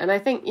factor, isn't it? And I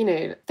think, you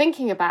know,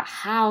 thinking about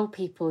how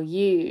people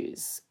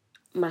use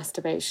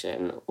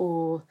masturbation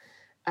or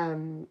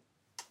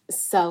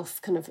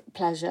self kind of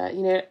pleasure,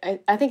 you know,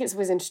 I think it's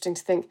always interesting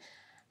to think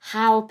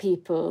how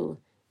people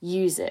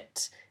use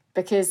it,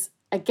 because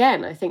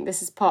again, I think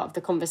this is part of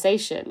the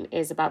conversation,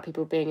 is about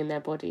people being in their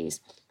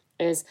bodies.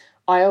 Is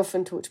I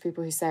often talk to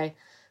people who say,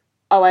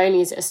 oh, I only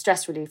use it as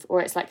stress relief,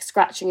 or it's like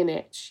scratching an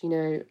itch, you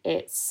know,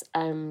 it's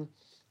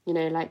you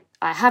know, like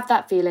I have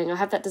that feeling, I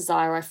have that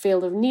desire, I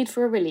feel the need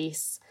for a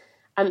release.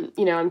 And,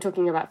 you know, I'm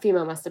talking about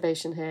female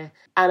masturbation here,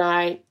 and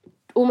I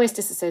almost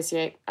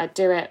disassociate. I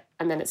do it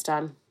and then it's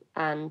done,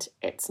 and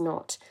it's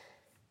not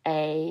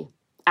a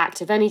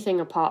act of anything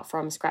apart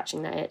from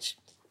scratching that itch.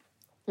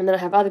 And then I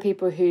have other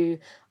people who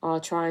are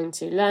trying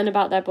to learn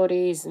about their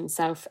bodies and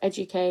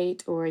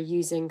self-educate, or are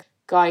using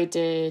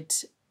guided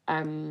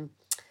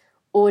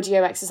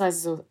audio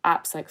exercises or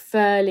apps like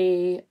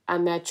Furly,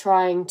 and they're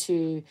trying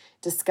to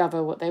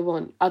discover what they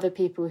want. Other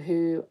people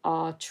who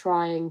are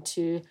trying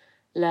to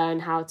learn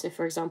how to,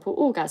 for example,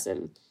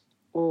 orgasm,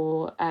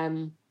 or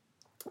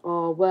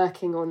are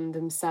working on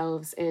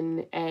themselves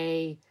in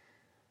a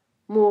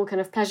more kind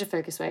of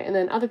pleasure-focused way. And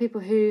then other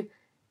people who,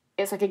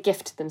 it's like a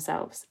gift to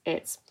themselves.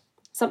 It's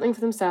something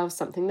for themselves,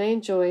 something they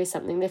enjoy,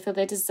 something they feel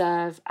they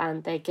deserve,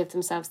 and they give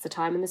themselves the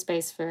time and the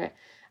space for it.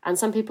 And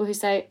some people who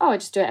say, oh, I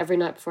just do it every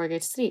night before I go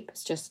to sleep.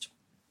 It's just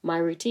my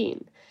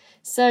routine.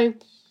 So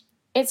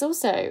it's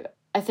also,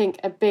 I think,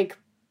 a big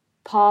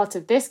part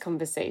of this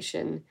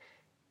conversation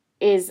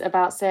is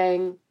about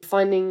saying,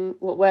 finding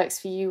what works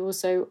for you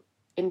also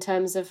in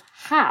terms of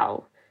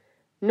how,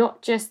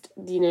 not just,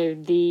 you know,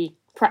 the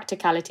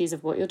practicalities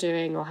of what you're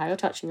doing or how you're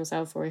touching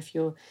yourself or if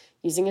you're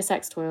using a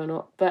sex toy or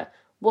not, but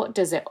what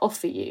does it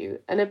offer you?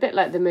 And a bit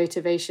like the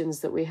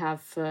motivations that we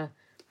have for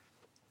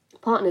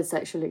partnered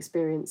sexual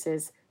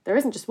experiences, there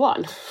isn't just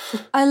one.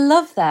 I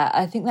love that.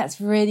 I think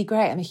that's really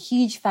great. I'm a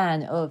huge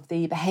fan of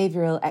the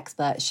behavioural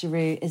expert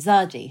Sharu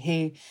Izadi,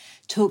 who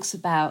talks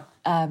about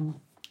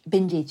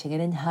binge eating,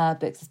 and in her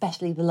books,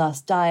 especially The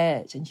Last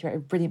Diet, and she wrote a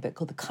brilliant book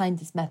called The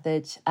Kindness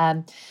Method.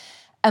 And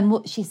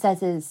what she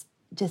says is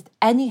just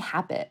any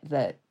habit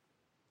that,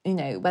 you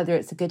know, whether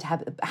it's a good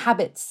habit,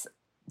 habits,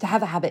 to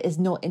have a habit is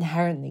not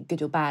inherently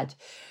good or bad.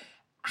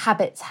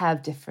 Habits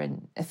have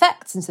different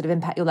effects and sort of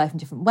impact your life in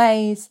different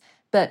ways,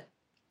 but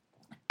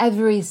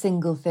every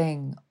single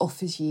thing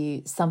offers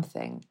you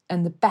something.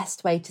 And the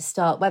best way to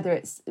start, whether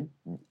it's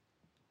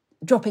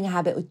dropping a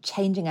habit or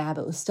changing a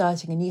habit or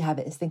starting a new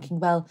habit, is thinking,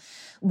 well,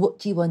 what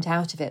do you want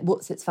out of it?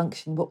 What's its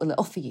function? What will it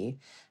offer you?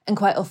 And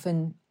quite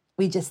often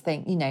we just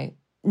think, you know,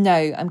 no,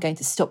 I'm going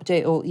to stop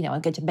doing it, or, you know,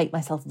 I'm going to make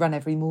myself run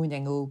every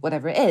morning or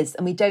whatever it is.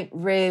 And we don't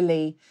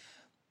really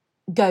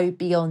go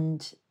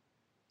beyond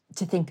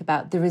to think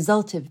about the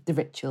result of the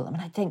ritual. I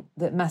mean, I think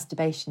that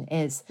masturbation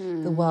is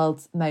the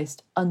world's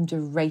most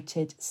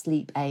underrated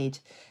sleep aid.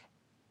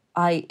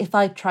 If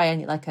I try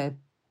any, like a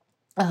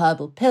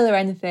herbal pill or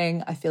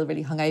anything, I feel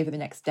really hungover the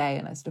next day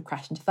and I sort of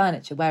crash into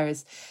furniture.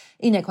 Whereas,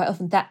 you know, quite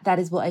often that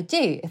is what I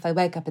do. If I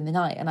wake up in the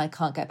night and I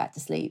can't get back to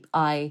sleep,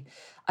 I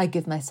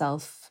give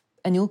myself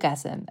an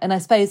orgasm. And I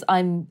suppose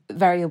I'm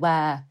very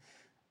aware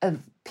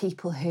of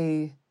people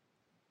who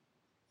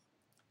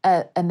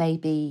are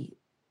maybe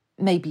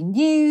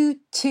new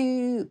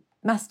to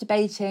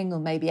masturbating, or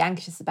maybe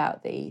anxious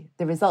about the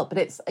result. But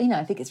it's, you know,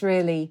 I think it's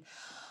really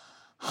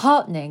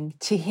heartening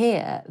to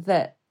hear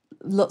that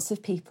lots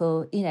of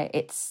people, you know,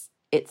 it's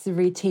a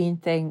routine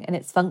thing and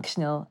it's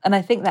functional. And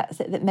I think that's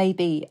it, that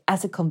maybe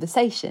as a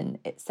conversation,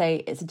 it's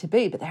a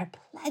taboo, but there are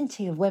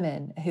plenty of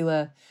women who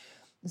are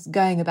just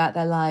going about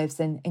their lives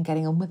and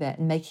getting on with it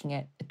and making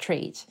it a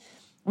treat.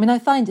 I mean, I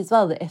find as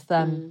well that if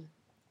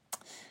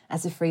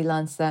as a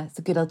freelancer, it's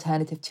a good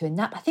alternative to a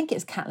nap. I think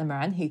it's Caitlin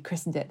Moran who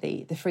christened it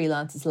the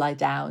freelancers lie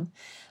down.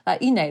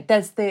 You know,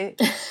 there's the,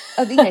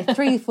 you know,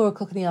 3 or 4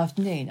 o'clock in the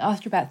afternoon.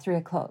 After about 3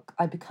 o'clock,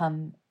 I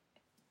become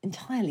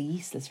entirely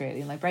useless,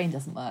 really. My brain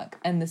doesn't work.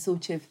 And the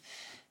sort of,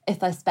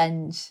 if I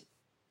spend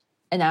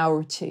an hour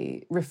or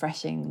two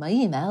refreshing my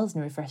emails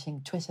and refreshing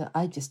Twitter,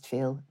 I just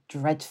feel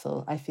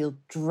dreadful. I feel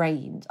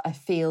drained. I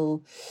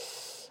feel,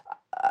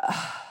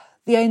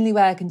 the only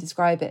way I can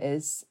describe it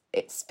is,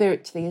 it's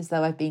spiritually as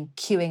though I've been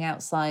queuing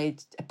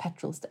outside a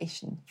petrol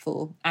station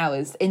for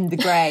hours in the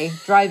grey,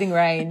 driving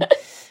rain,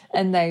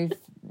 and they've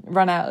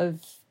run out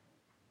of,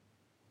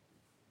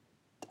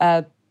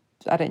 I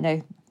don't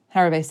know,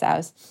 Haribo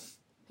sours.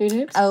 Who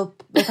knows? Oh,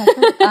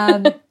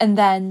 petrol. And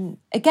then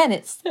again,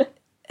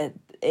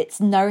 it's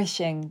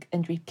nourishing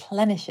and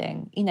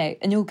replenishing. You know,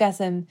 an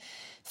orgasm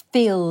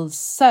feels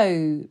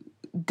so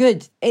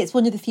good. It's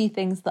one of the few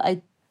things that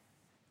I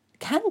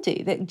can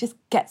do that just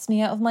gets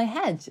me out of my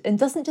head and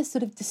doesn't just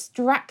sort of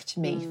distract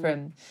me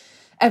from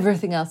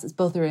everything else that's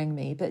bothering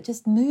me, but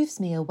just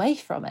moves me away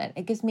from it.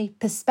 It gives me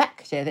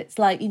perspective. It's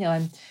like, you know,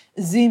 I'm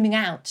zooming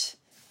out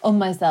on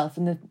myself,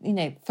 and the, you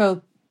know,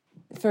 for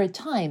a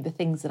time, the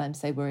things that I'm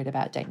so worried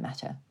about don't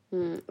matter.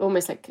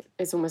 Almost like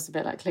it's almost a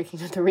bit like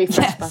clicking on the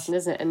refresh button,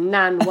 isn't it? And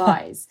Nan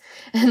Wise,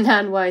 and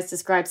Nan Wise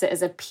describes it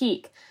as a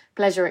peak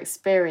pleasure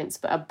experience,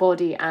 but a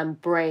body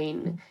and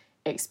brain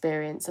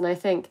experience. And I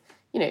think,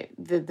 you know,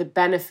 the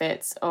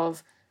benefits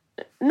of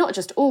not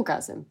just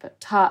orgasm,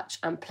 but touch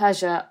and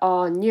pleasure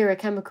are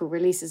neurochemical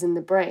releases in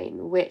the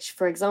brain, which,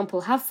 for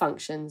example, have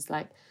functions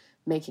like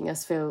making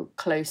us feel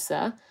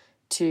closer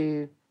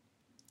to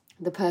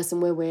the person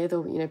we're with,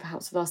 or, you know,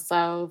 perhaps with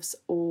ourselves,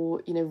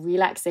 or, you know,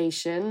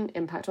 relaxation,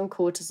 impact on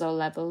cortisol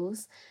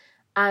levels,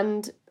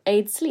 and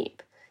aid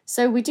sleep.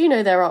 So we do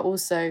know there are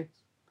also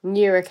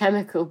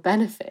neurochemical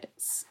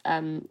benefits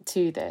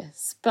to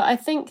this. But I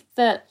think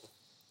that,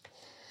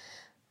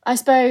 I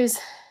suppose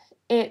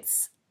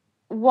it's,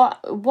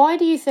 why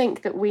do you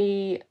think that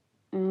we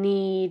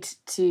need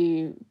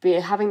to be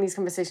having these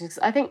conversations?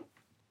 Because I think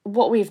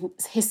what we've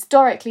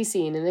historically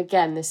seen, and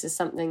again, this is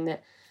something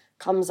that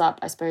comes up,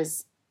 I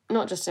suppose,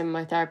 not just in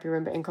my therapy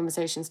room, but in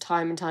conversations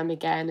time and time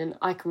again. And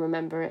I can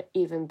remember it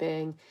even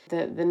being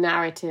the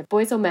narrative,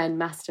 boys or men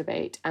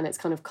masturbate, and it's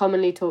kind of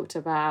commonly talked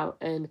about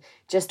and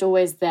just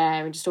always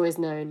there and just always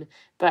known.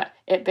 But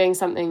it being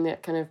something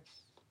that kind of,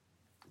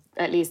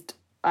 at least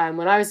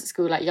when I was at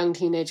school, like young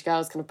teenage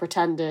girls kind of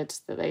pretended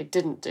that they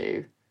didn't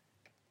do,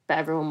 but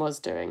everyone was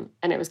doing.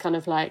 And it was kind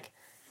of like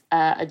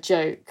a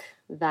joke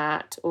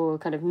that, or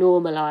kind of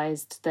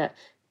normalised that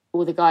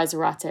all the guys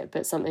were at it,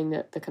 but something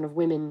that the kind of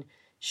women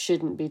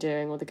shouldn't be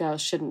doing, or the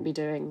girls shouldn't be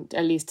doing,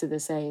 at least to the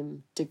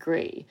same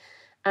degree.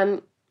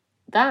 And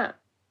that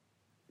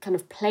kind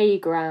of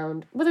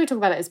playground, whether we talk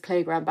about it as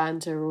playground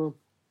banter or,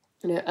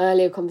 you know,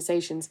 earlier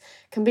conversations,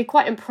 can be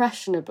quite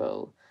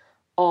impressionable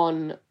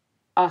on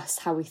us,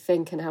 how we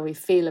think and how we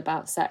feel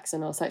about sex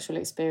and our sexual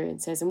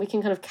experiences. And we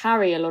can kind of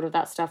carry a lot of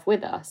that stuff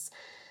with us.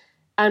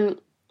 And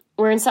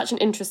we're in such an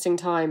interesting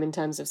time in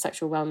terms of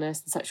sexual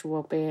wellness and sexual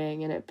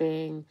well-being, and it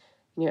being,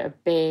 you know, a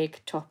big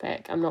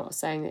topic. I'm not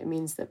saying that it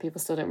means that people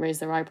still don't raise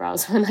their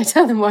eyebrows when I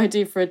tell them what I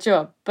do for a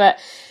job, but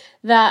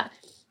that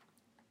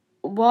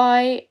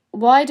why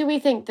do we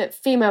think that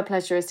female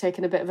pleasure has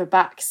taken a bit of a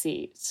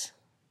backseat?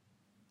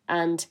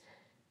 And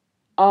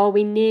are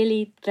we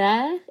nearly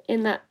there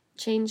in that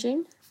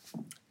changing?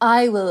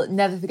 I will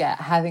never forget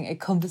having a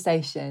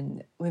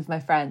conversation with my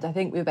friend. I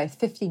think we were both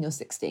 15 or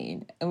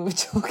 16, and we were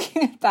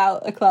talking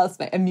about a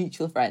classmate, a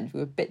mutual friend. We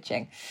were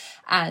bitching,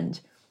 and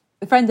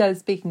the friend I was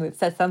speaking with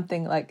said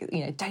something like,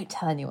 you know, don't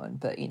tell anyone,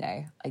 but, you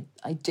know,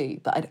 I do,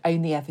 but I'd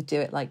only ever do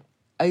it like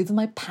over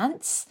my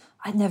pants.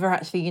 I'd never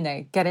actually, you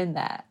know, get in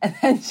there. And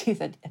then she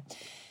said,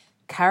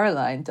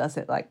 Caroline does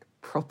it like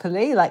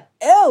properly, like,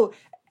 ew,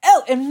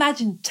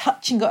 imagine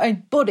touching your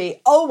own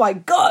body. Oh my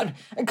God.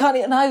 And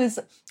I was,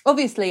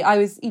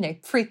 you know,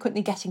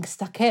 frequently getting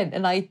stuck in,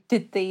 and I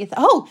did the,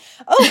 oh,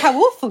 how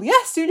awful.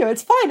 Yes, you know,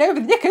 it's fine over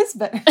the knickers,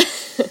 but,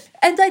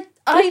 and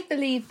I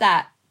believe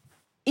that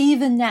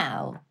even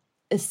now,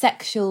 a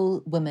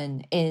sexual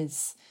woman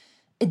is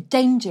a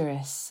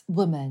dangerous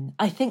woman.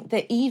 I think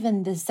that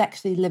even the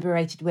sexually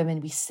liberated women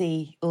we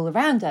see all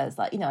around us,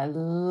 like, you know, I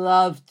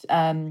loved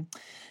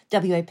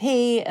WOP,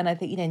 and I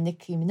think, you know,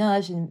 Nicki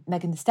Minaj and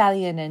Megan Thee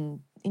Stallion and,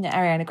 you know,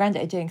 Ariana Grande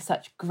are doing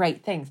such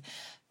great things.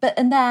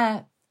 And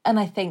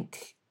I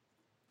think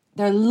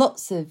there are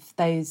lots of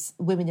those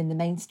women in the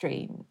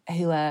mainstream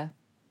who I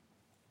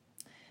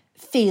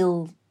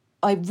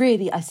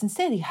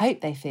sincerely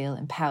hope they feel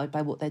empowered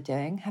by what they're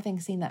doing.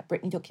 Having seen that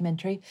Britney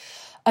documentary,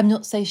 I'm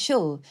not so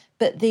sure.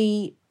 But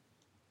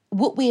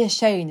what we are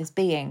shown as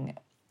being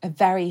a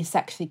very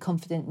sexually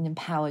confident and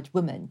empowered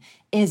woman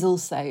is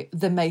also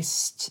the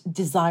most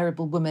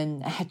desirable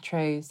woman a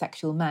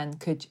heterosexual man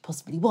could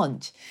possibly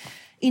want.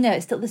 You know,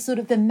 it's still the sort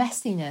of the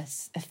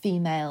messiness of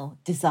female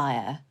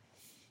desire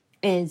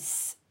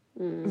is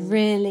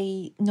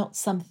really not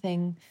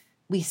something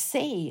we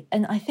see.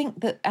 And I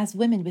think that as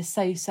women, we're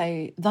so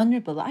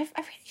vulnerable. I've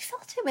really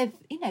felt it with,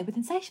 you know, with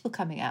Insatiable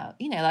coming out,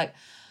 you know, like,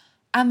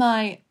 I'm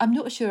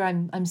not sure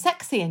I'm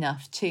sexy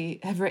enough to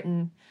have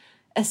written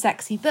a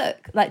sexy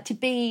book. Like, to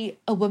be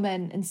a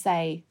woman and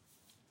say,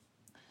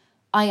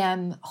 I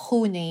am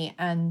horny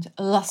and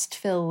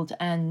lust-filled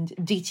and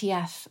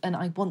DTF and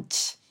I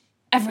want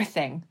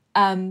everything.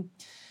 You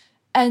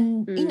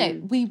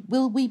know,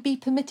 will we be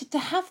permitted to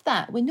have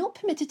that? We're not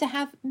permitted to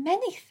have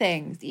many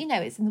things. You know,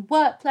 it's in the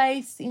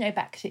workplace, you know,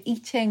 back to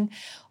eating,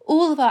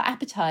 all of our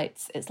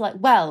appetites. It's like,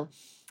 well,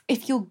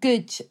 if you're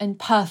good and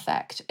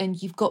perfect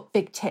and you've got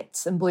big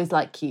tits and boys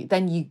like you,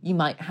 then you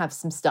might have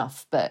some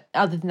stuff. But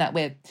other than that,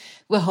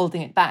 we're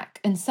holding it back.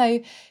 And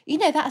so, you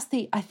know, that's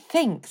I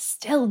think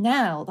still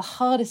now the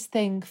hardest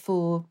thing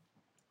for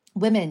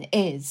women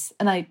is,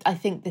 and I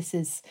think this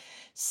is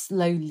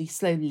slowly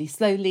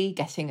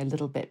getting a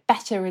little bit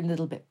better and a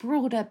little bit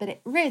broader, but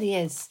it really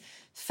is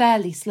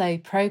fairly slow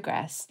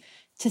progress.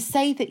 To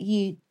say that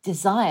you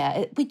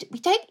desire, we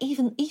don't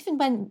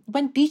even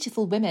when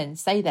beautiful women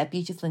say they're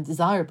beautiful and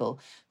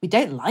desirable, we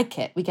don't like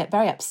it. We get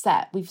very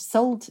upset. We've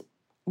sold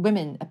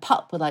women a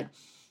pup. We're like,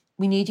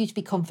 we need you to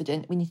be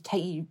confident. We need to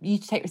take you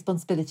to take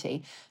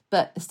responsibility.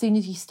 But as soon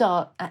as you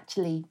start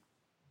actually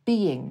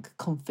being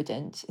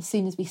confident. As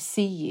soon as we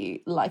see you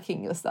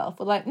liking yourself,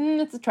 we're like,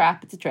 it's a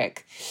trap, it's a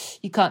trick.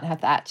 You can't have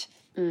that.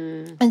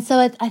 And so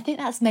I think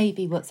that's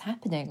maybe what's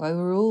happening, where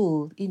we're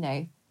all,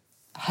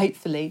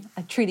 hopefully,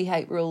 I truly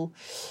hope we're all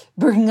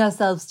bringing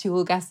ourselves to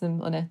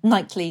orgasm on a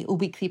nightly or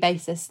weekly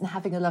basis and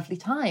having a lovely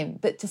time.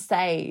 But to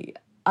say,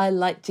 I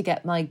like to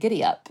get my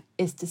giddy up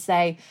is to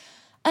say,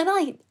 and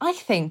I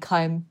think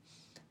I'm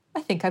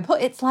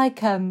hot. It's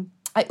like,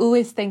 I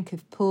always think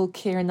of poor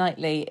Keira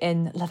Knightley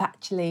in Love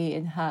Actually,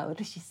 in her, what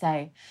does she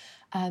say?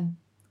 I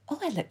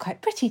look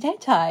quite pretty,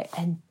 don't I?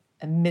 And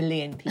a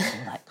million people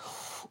are like,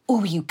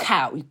 oh, you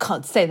cow, you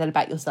can't say that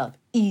about yourself,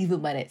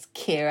 even when it's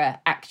Keira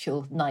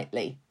actual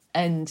Knightley.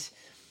 And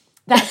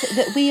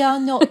that we are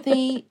not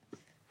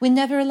we're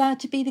never allowed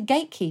to be the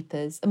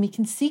gatekeepers, and we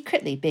can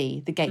secretly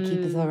be the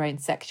gatekeepers of our own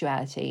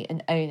sexuality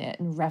and own it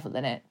and revel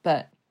in it.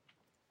 But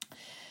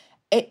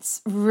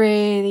it's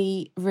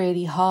really,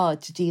 really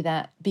hard to do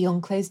that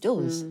beyond closed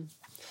doors.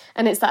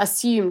 And it's that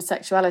assumed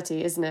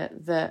sexuality, isn't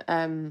it, that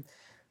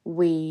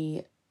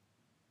we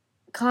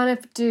kind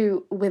of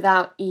do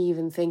without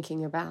even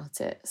thinking about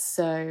it.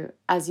 So,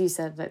 as you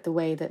said, like the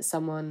way that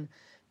someone...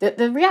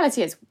 The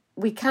reality is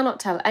we cannot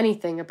tell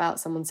anything about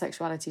someone's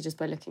sexuality just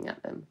by looking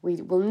at them.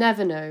 We will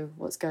never know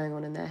what's going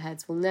on in their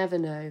heads. We'll never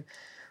know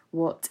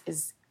what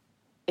is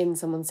in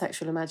someone's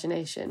sexual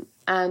imagination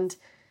and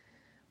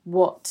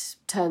what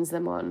turns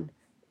them on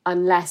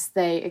unless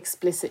they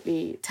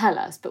explicitly tell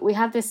us. But we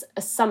have this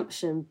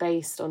assumption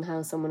based on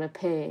how someone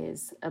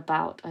appears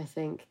about, I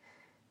think,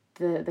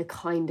 the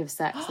kind of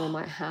sex they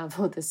might have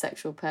or the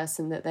sexual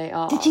person that they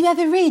are. Did you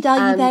ever read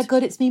Are You There,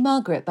 God, It's Me,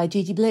 Margaret by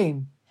Judy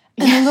Blume?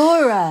 And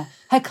Laura,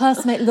 her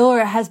classmate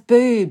Laura, has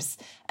boobs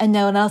and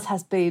no one else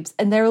has boobs.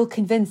 And they're all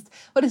convinced.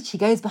 What is she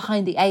goes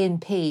behind the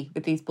A&P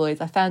with these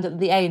boys. I found out that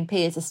the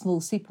A&P is a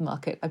small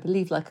supermarket, I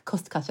believe like a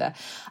cost cutter.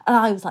 And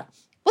I was like,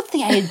 what's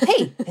the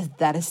A&P? Is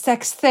that a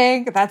sex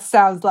thing? That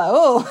sounds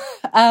like,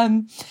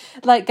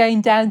 like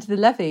going down to the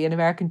levee in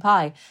American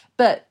Pie.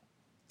 But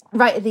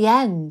right at the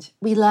end,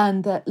 we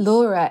learn that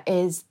Laura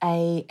is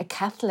a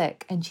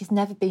Catholic and she's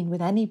never been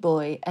with any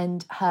boy,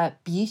 and her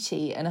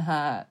beauty and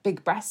her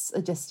big breasts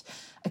are just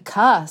a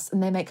curse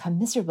and they make her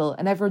miserable,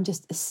 and everyone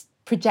just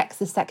projects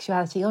the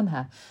sexuality on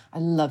her. I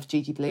love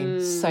Judy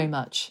Blume so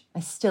much. I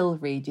still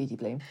read Judy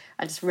Blume.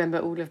 I just remember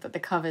all of the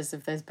covers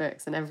of those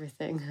books and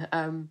everything.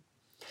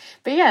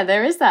 But yeah,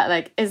 there is that,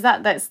 like,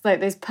 that's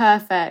like those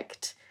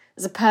perfect,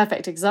 there's a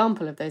perfect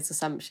example of those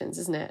assumptions,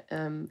 isn't it?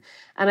 And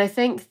I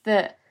think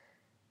that,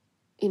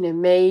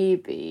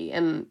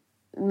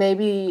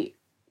 maybe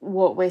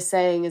what we're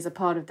saying as a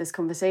part of this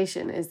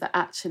conversation is that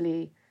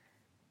actually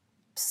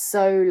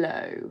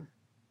solo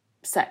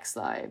sex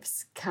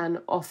lives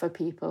can offer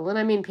people, and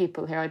I mean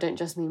people here, I don't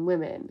just mean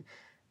women,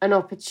 an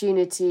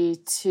opportunity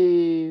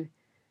to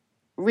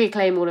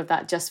reclaim all of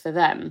that just for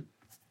them.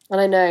 And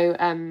I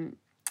know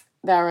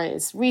there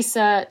is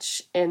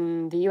research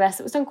in the US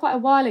that was done quite a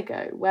while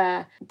ago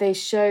where they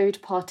showed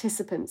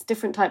participants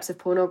different types of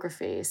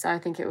pornography. So I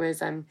think it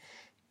was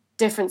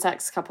different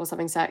sex couples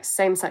having sex,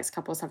 same-sex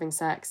couples having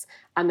sex,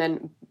 and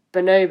then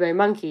bonobo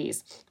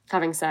monkeys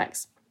having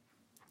sex.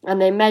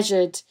 And they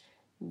measured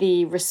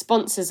the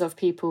responses of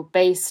people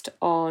based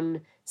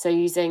on, so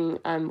using,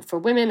 for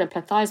women, a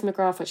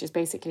plethysmograph, which is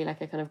basically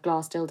like a kind of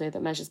glass dildo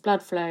that measures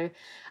blood flow.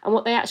 And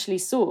what they actually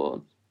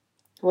saw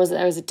was that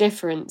there was a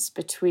difference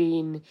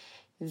between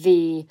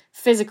the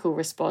physical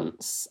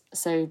response,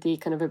 so the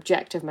kind of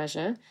objective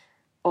measure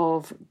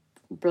of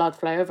blood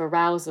flow, of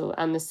arousal,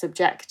 and the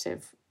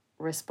subjective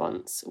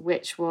response,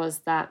 which was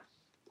that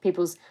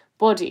people's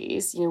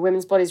bodies,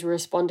 women's bodies were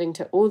responding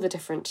to all the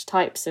different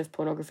types of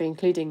pornography,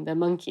 including the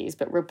monkeys,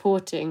 but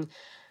reporting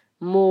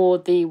more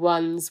the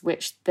ones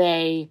which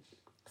they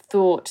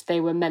thought they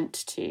were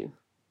meant to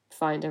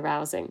find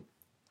arousing.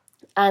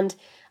 And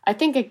I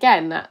think,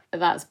 again,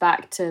 that's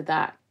back to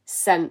that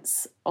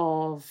sense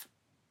of,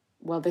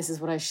 well, this is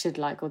what I should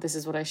like, or this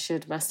is what I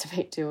should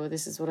masturbate to, or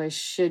this is what I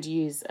should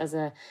use as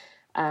a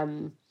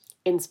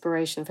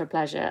inspiration for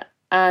pleasure.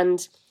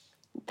 And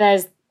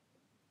there's,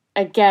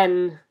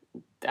 again,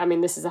 I mean,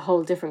 this is a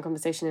whole different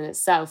conversation in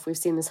itself. We've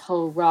seen this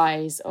whole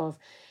rise of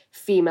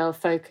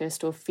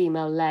female-focused or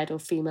female-led or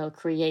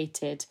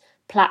female-created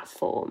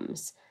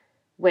platforms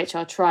which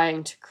are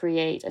trying to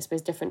create, I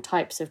suppose, different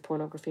types of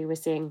pornography. We're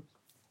seeing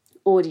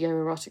audio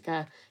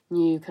erotica,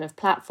 new kind of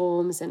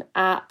platforms and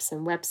apps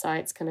and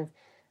websites kind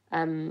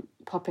of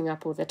popping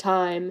up all the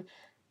time.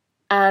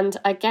 And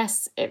I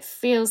guess it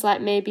feels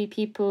like maybe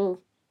people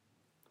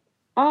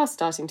are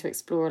starting to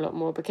explore a lot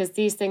more, because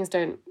these things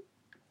don't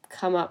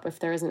come up if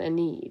there isn't a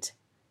need,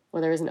 or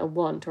there isn't a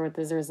want, or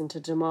there isn't a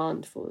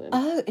demand for them.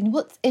 Oh, and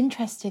what's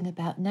interesting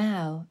about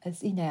now,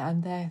 as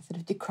I'm there sort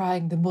of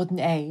decrying the modern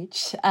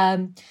age,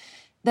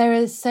 there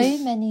are so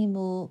many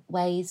more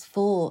ways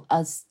for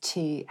us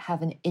to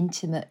have an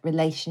intimate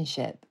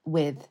relationship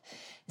with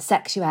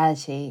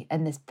sexuality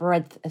and this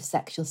breadth of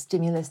sexual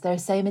stimulus. There are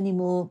so many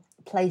more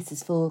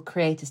places for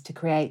creators to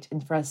create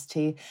and for us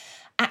to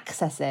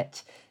access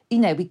it.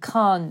 We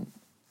can't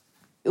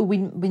we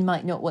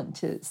might not want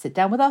to sit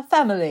down with our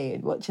family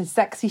and watch a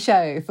sexy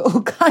show for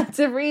all kinds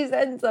of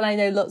reasons. And I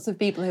know lots of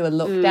people who are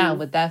locked down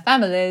with their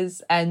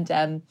families and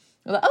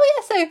we're like,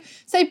 oh yeah,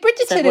 so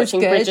Bridgerton So is watching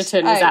good.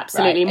 Bridgerton is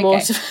absolutely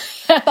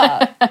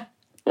mortifying.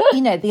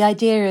 But the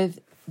idea of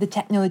the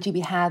technology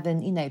we have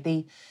and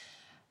the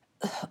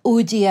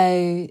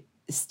audio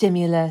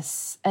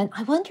stimulus, and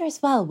I wonder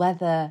as well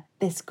whether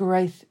this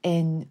growth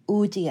in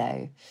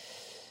audio,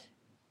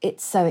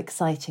 it's so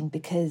exciting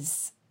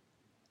because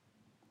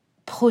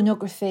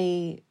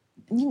pornography,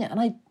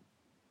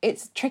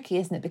 it's tricky,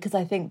 isn't it? Because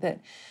I think that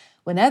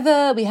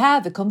whenever we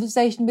have a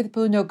conversation with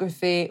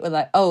pornography, we're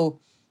like, oh,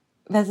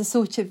 there's a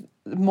sort of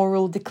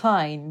moral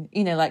decline,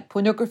 like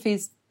pornography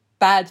is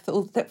bad for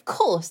all. Of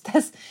course,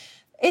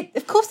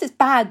 of course it's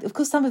bad. Of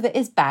course, some of it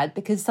is bad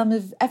because some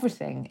of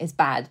everything is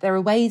bad. There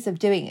are ways of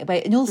doing it,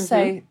 and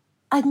also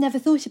I'd never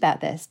thought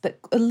about this, but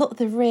a lot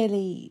of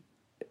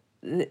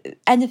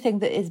anything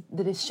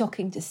that is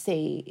shocking to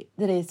see,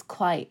 that is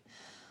quite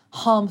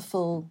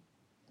harmful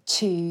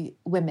to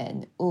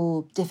women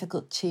or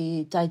difficult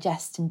to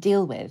digest and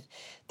deal with,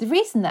 the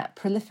reason that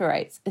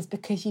proliferates is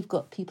because you've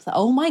got people that,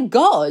 oh my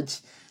God,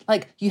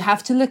 like, you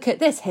have to look at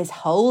this, his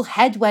whole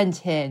head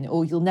went in,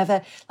 or you'll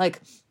never,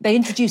 like, they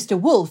introduced a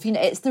wolf,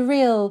 it's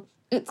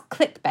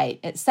clickbait,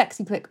 it's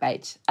sexy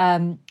clickbait.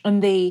 And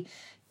the,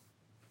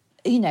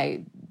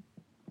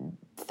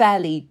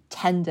 fairly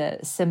tender,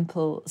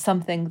 simple,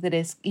 something that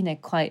is,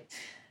 quite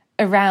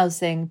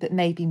arousing, but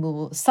maybe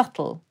more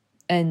subtle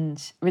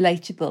and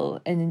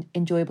relatable and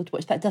enjoyable to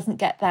watch, that doesn't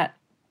get that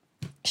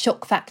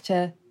shock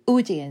factor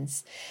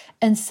audience.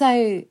 And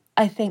so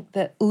I think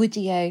that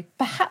audio,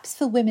 perhaps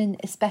for women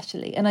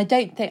especially, and I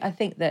think that,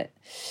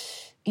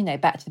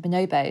 back to the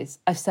bonobos,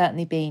 I've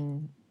certainly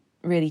been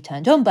really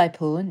turned on by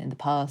porn in the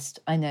past.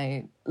 I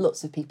know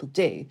lots of people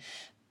do,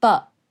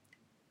 but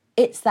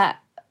it's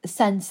that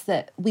sense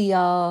that we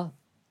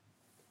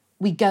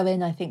go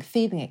in, I think,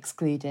 feeling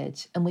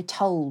excluded, and we're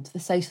told the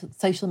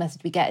social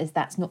message we get is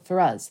that's not for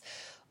us.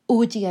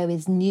 Audio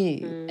is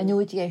new, and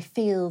audio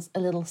feels a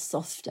little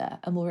softer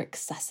and more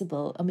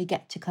accessible, and we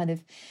get to kind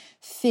of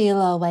feel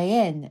our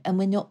way in, and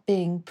we're not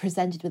being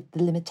presented with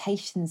the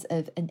limitations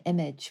of an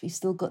image. We've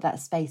still got that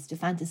space to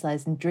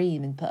fantasize and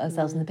dream and put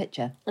ourselves in the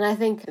picture. And I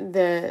think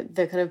the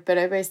kind of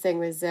bonobos thing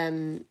was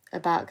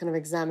about kind of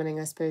examining,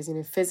 I suppose,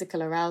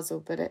 physical arousal,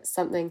 but it's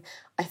something,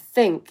 I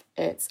think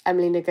it's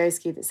Emily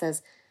Nagoski that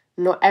says,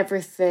 not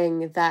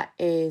everything that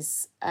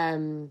is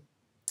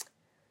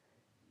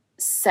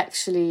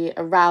sexually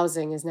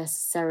arousing is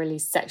necessarily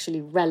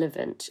sexually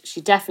relevant.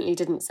 She definitely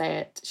didn't say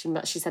it.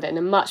 She said it in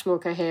a much more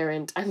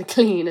coherent and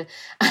clean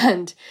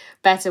and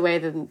better way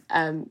than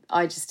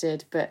I just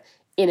did. But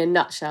in a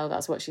nutshell,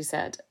 that's what she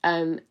said.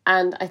 And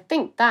I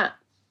think that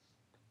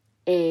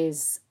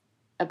is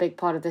a big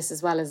part of this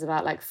as well, is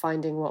about like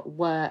finding what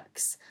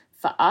works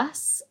for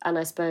us. And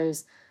I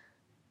suppose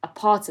a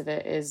part of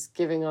it is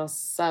giving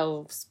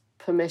ourselves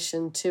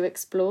permission to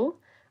explore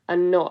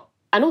and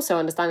also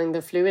understanding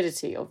the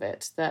fluidity of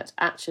it, that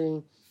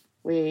actually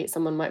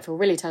someone might feel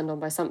really turned on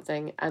by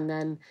something and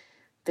then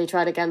they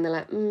try it again, they're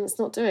like, it's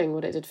not doing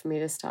what it did for me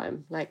this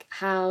time. Like,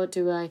 I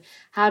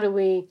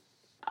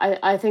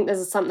think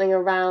there's something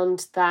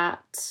around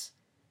that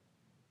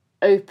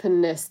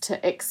openness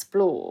to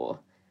explore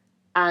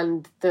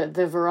and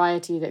the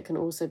variety that can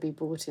also be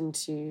brought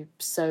into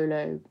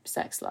solo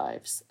sex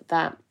lives.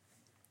 That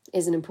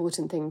is an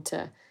important thing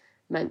to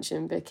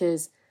mention,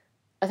 because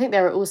I think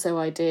there are also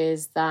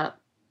ideas that,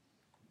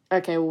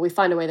 okay, well, we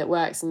find a way that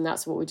works and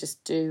that's what we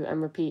just do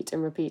and repeat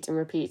and repeat and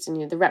repeat.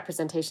 And, the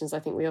representations I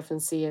think we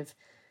often see of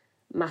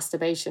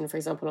masturbation, for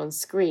example, on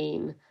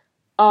screen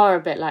are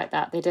a bit like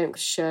that. They don't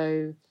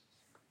show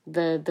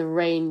the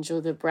range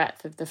or the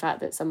breadth of the fact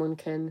that someone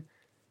can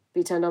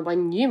be turned on by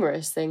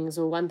numerous things,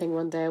 or one thing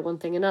one day or one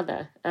thing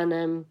another.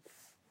 And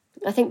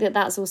I think that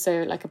that's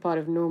also like a part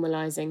of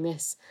normalising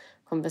this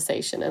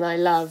conversation. And I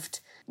loved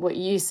what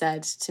you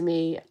said to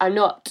me. I'm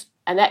not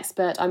an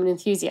expert, I'm an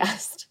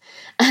enthusiast.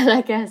 And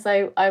I guess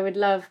I would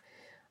love,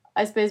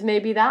 I suppose,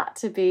 maybe that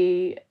to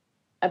be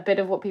a bit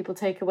of what people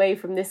take away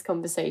from this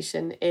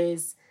conversation,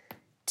 is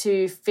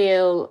to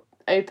feel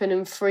open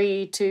and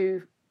free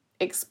to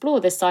explore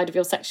this side of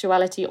your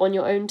sexuality on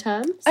your own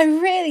terms. I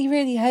really,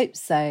 really hope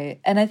so.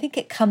 And I think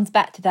it comes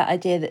back to that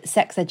idea that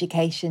sex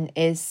education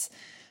is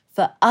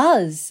for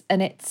us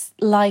and it's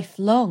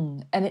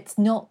lifelong, and it's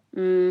not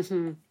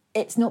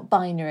it's not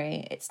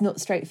binary, it's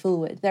not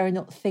straightforward. There are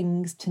not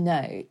things to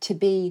know,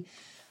 to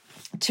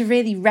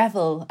really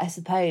revel, I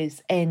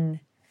suppose, in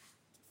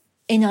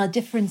our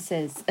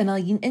differences and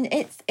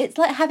it's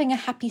like having a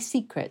happy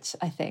secret,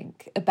 I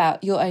think,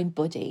 about your own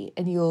body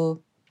and your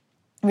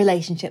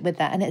relationship with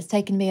that. And it's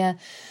taken me a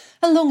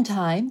long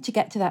time to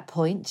get to that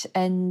point,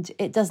 and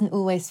it doesn't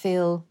always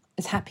feel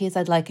as happy as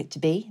I'd like it to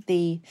be,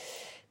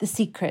 the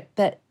secret.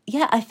 But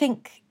yeah, I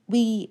think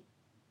we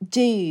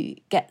do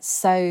get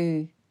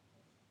so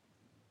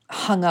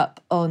hung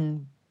up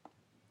on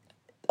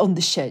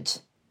the should,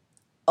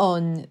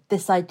 on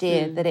this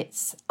idea that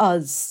it's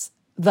us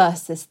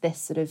versus this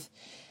sort of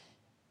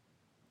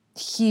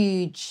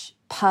huge,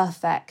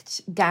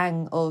 perfect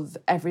gang of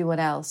everyone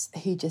else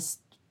who just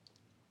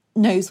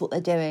knows what they're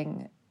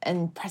doing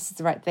and presses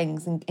the right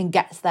things and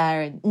gets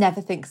there and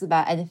never thinks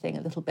about anything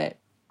a little bit,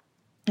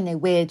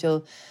 weird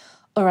or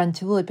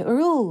untoward. But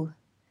we're all,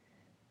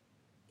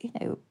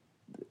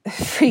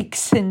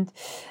 freaks and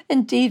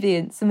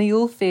deviants, and we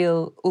all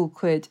feel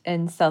awkward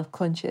and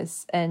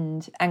self-conscious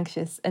and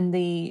anxious. And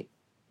the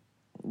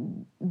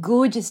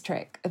gorgeous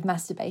trick of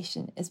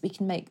masturbation is we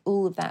can make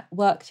all of that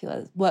work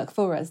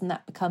for us, and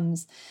that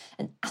becomes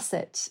an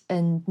asset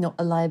and not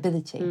a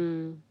liability.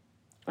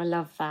 I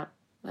love that.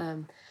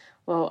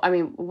 Well, I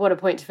mean, what a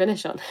point to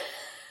finish on.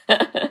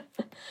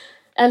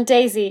 And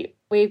Daisy,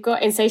 we've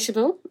got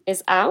Insatiable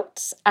is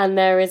out, and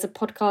there is a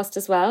podcast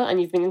as well, and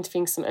you've been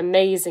interviewing some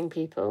amazing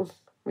people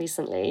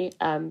recently.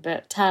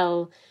 But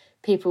tell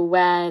people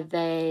where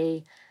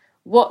they...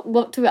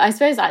 I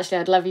suppose actually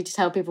I'd love you to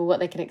tell people what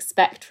they can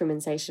expect from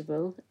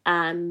Insatiable,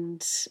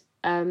 and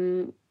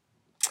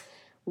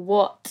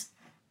what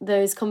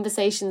those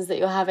conversations that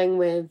you're having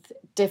with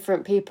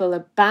different people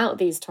about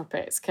these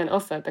topics can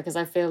offer, because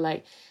I feel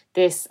like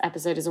this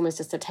episode is almost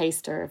just a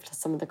taster of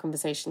some of the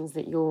conversations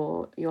that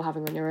you're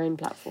having on your own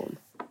platform.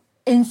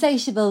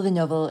 Insatiable, the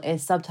novel,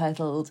 is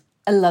subtitled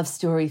A Love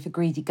Story for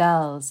Greedy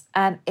Girls,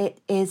 and it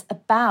is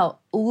about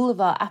all of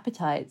our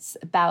appetites,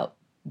 about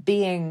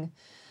being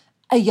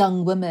a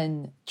young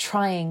woman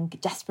trying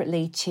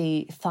desperately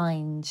to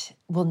find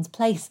one's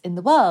place in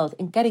the world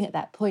and getting at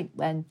that point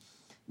when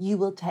you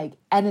will take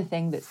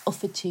anything that's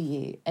offered to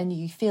you and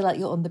you feel like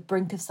you're on the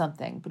brink of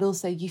something, but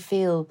also you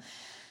feel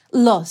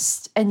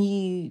lost and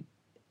you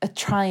are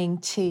trying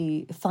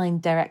to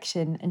find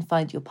direction and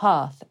find your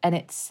path. And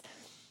it's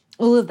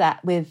all of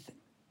that with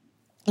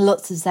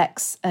lots of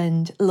sex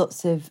and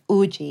lots of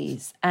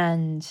orgies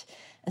and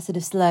a sort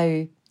of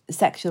slow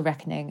sexual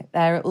reckoning.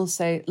 There are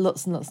also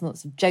lots and lots and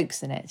lots of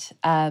jokes in it.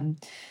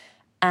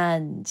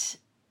 And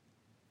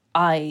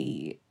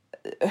I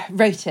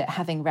wrote it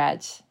having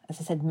read,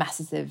 as I said,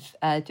 masses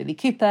of Julie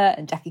Cooper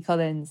and Jackie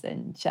Collins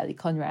and Shirley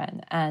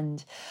Conran.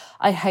 And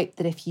I hope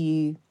that if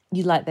you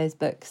like those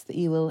books, that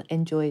you will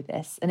enjoy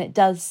this. And it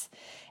does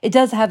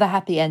have a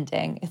happy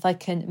ending. If I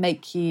can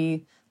make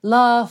you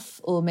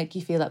laugh or make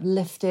you feel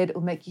uplifted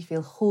or make you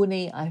feel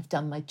horny, I've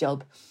done my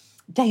job.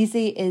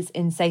 Daisy is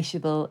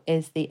Insatiable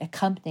is the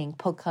accompanying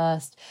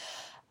podcast.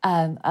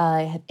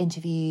 I have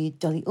interviewed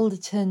Dolly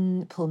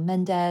Alderton, Paul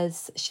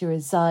Mendes, Shira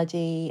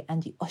Zadi,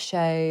 Andy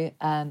Osho,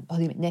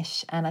 Holly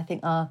McNish, and I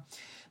think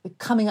we're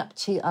coming up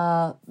to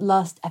our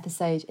last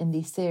episode in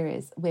the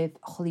series with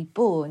Holly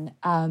Bourne.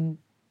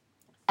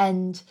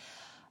 And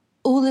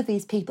all of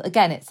these people,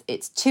 again,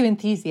 it's two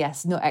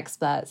enthusiasts, not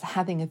experts,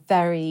 having a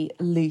very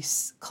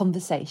loose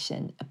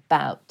conversation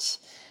about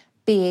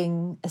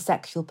being a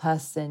sexual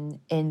person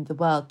in the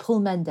world.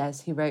 Paul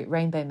Mendes, who wrote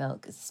Rainbow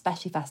Milk, is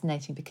especially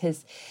fascinating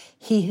because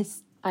he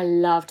has... I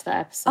loved that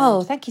episode.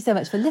 Oh, thank you so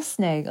much for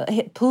listening.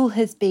 Paul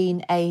has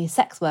been a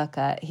sex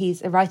worker.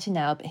 He's a writer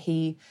now, but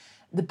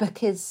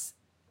it's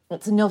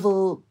a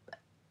novel,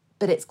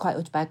 but it's quite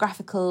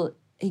autobiographical.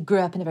 He grew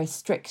up in a very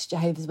strict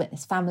Jehovah's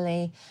Witness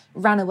family,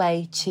 ran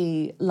away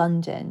to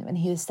London when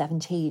he was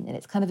 17. And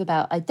it's kind of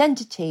about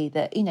identity,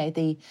 that,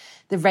 the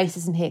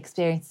racism he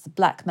experienced as a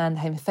black man,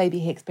 the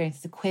homophobia he experienced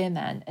as a queer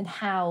man, and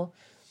how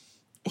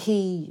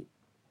he,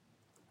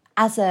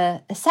 as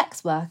a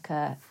sex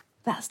worker,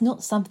 that's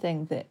not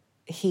something that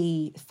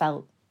he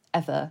felt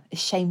ever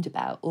ashamed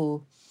about,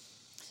 or,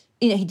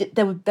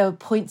 there were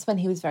points when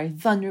he was very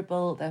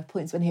vulnerable, there were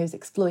points when he was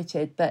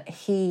exploited, but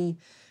he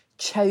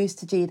chose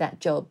to do that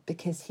job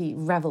because he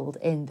revelled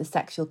in the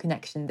sexual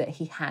connection that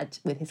he had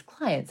with his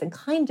clients, and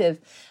kind of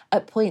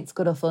at points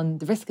got off on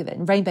the risk of it.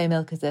 And Rainbow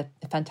Milk is a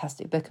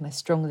fantastic book, and I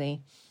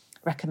strongly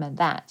recommend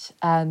that.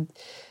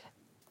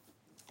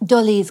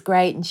 Dolly is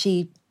great, and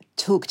she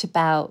talked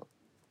about,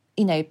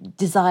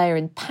 desire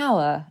and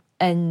power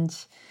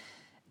and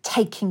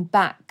taking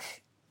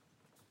back,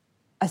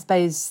 I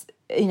suppose,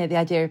 the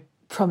idea of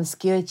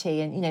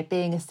promiscuity and,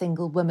 being a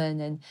single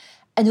woman,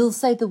 and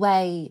also the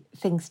way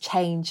things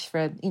change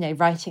from,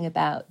 writing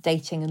about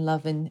dating and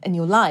love and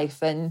your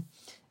life, and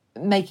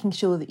making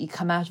sure that you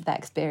come out of that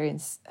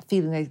experience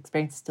feeling those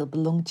experiences still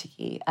belong to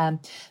you.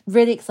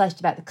 Really excited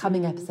about the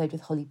coming episode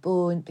with Holly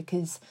Bourne,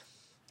 because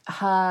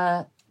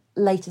her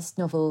latest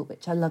novel,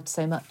 which I loved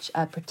so much,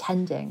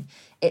 Pretending,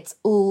 it's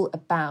all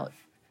about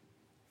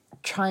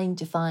trying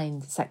to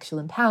find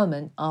sexual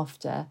empowerment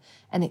after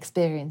an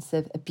experience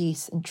of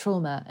abuse and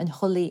trauma. And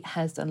Holly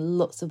has done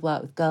lots of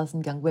work with girls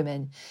and young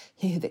women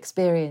who have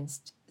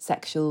experienced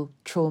sexual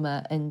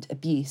trauma and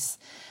abuse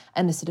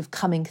and are sort of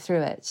coming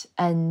through it.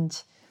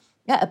 And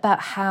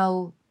about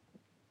how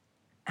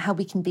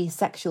we can be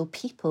sexual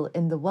people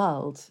in the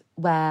world,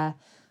 where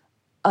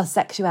our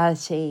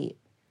sexuality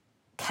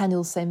can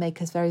also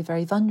make us very,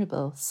 very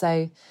vulnerable.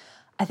 So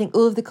I think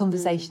all of the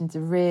conversations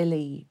are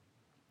really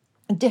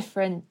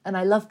different, and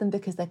I love them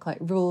because they're quite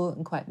raw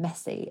and quite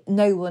messy.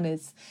 No one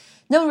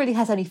really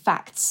has any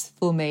facts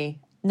for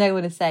me. No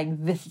one is saying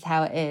this is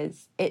how it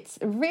is. It's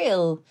a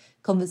real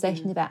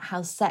conversation about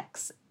how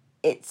sex,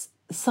 it's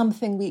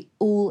something we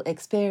all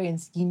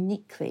experience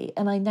uniquely.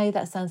 And I know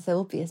that sounds so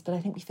obvious, but I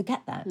think we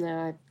forget that. No,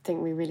 I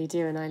think we really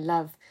do. And I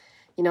love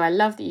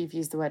that you've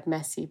used the word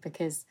messy,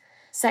 because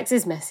sex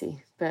is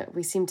messy, but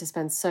we seem to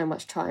spend so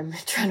much time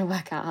trying to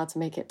work out how to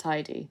make it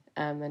tidy.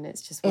 And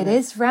it's just... It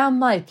is round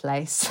my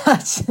place,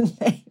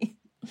 certainly.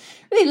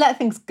 Really let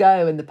things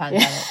go in the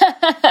pandemic.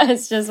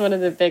 It's just one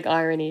of the big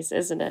ironies,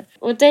 isn't it?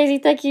 Well, Daisy,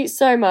 thank you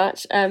so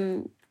much.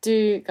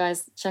 Do,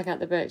 guys, check out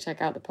the book,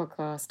 check out the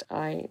podcast.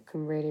 I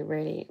can really,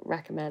 really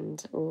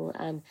recommend all.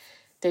 And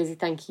Daisy,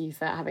 thank you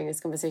for having this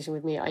conversation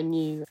with me. I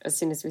knew as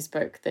soon as we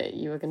spoke that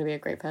you were going to be a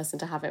great person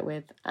to have it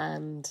with.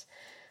 And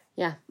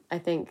yeah, I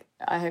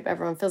hope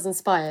everyone feels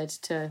inspired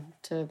to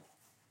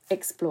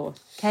explore.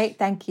 Kate,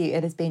 thank you.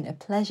 It has been a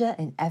pleasure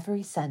in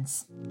every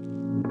sense.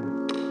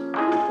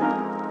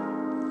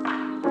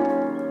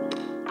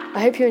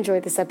 I hope you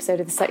enjoyed this episode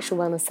of the Sexual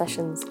Wellness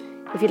Sessions.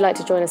 If you'd like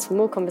to join us for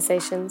more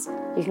conversations,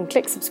 you can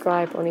click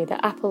subscribe on either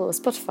Apple or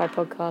Spotify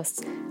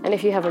podcasts. And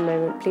if you have a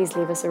moment, please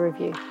leave us a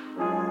review.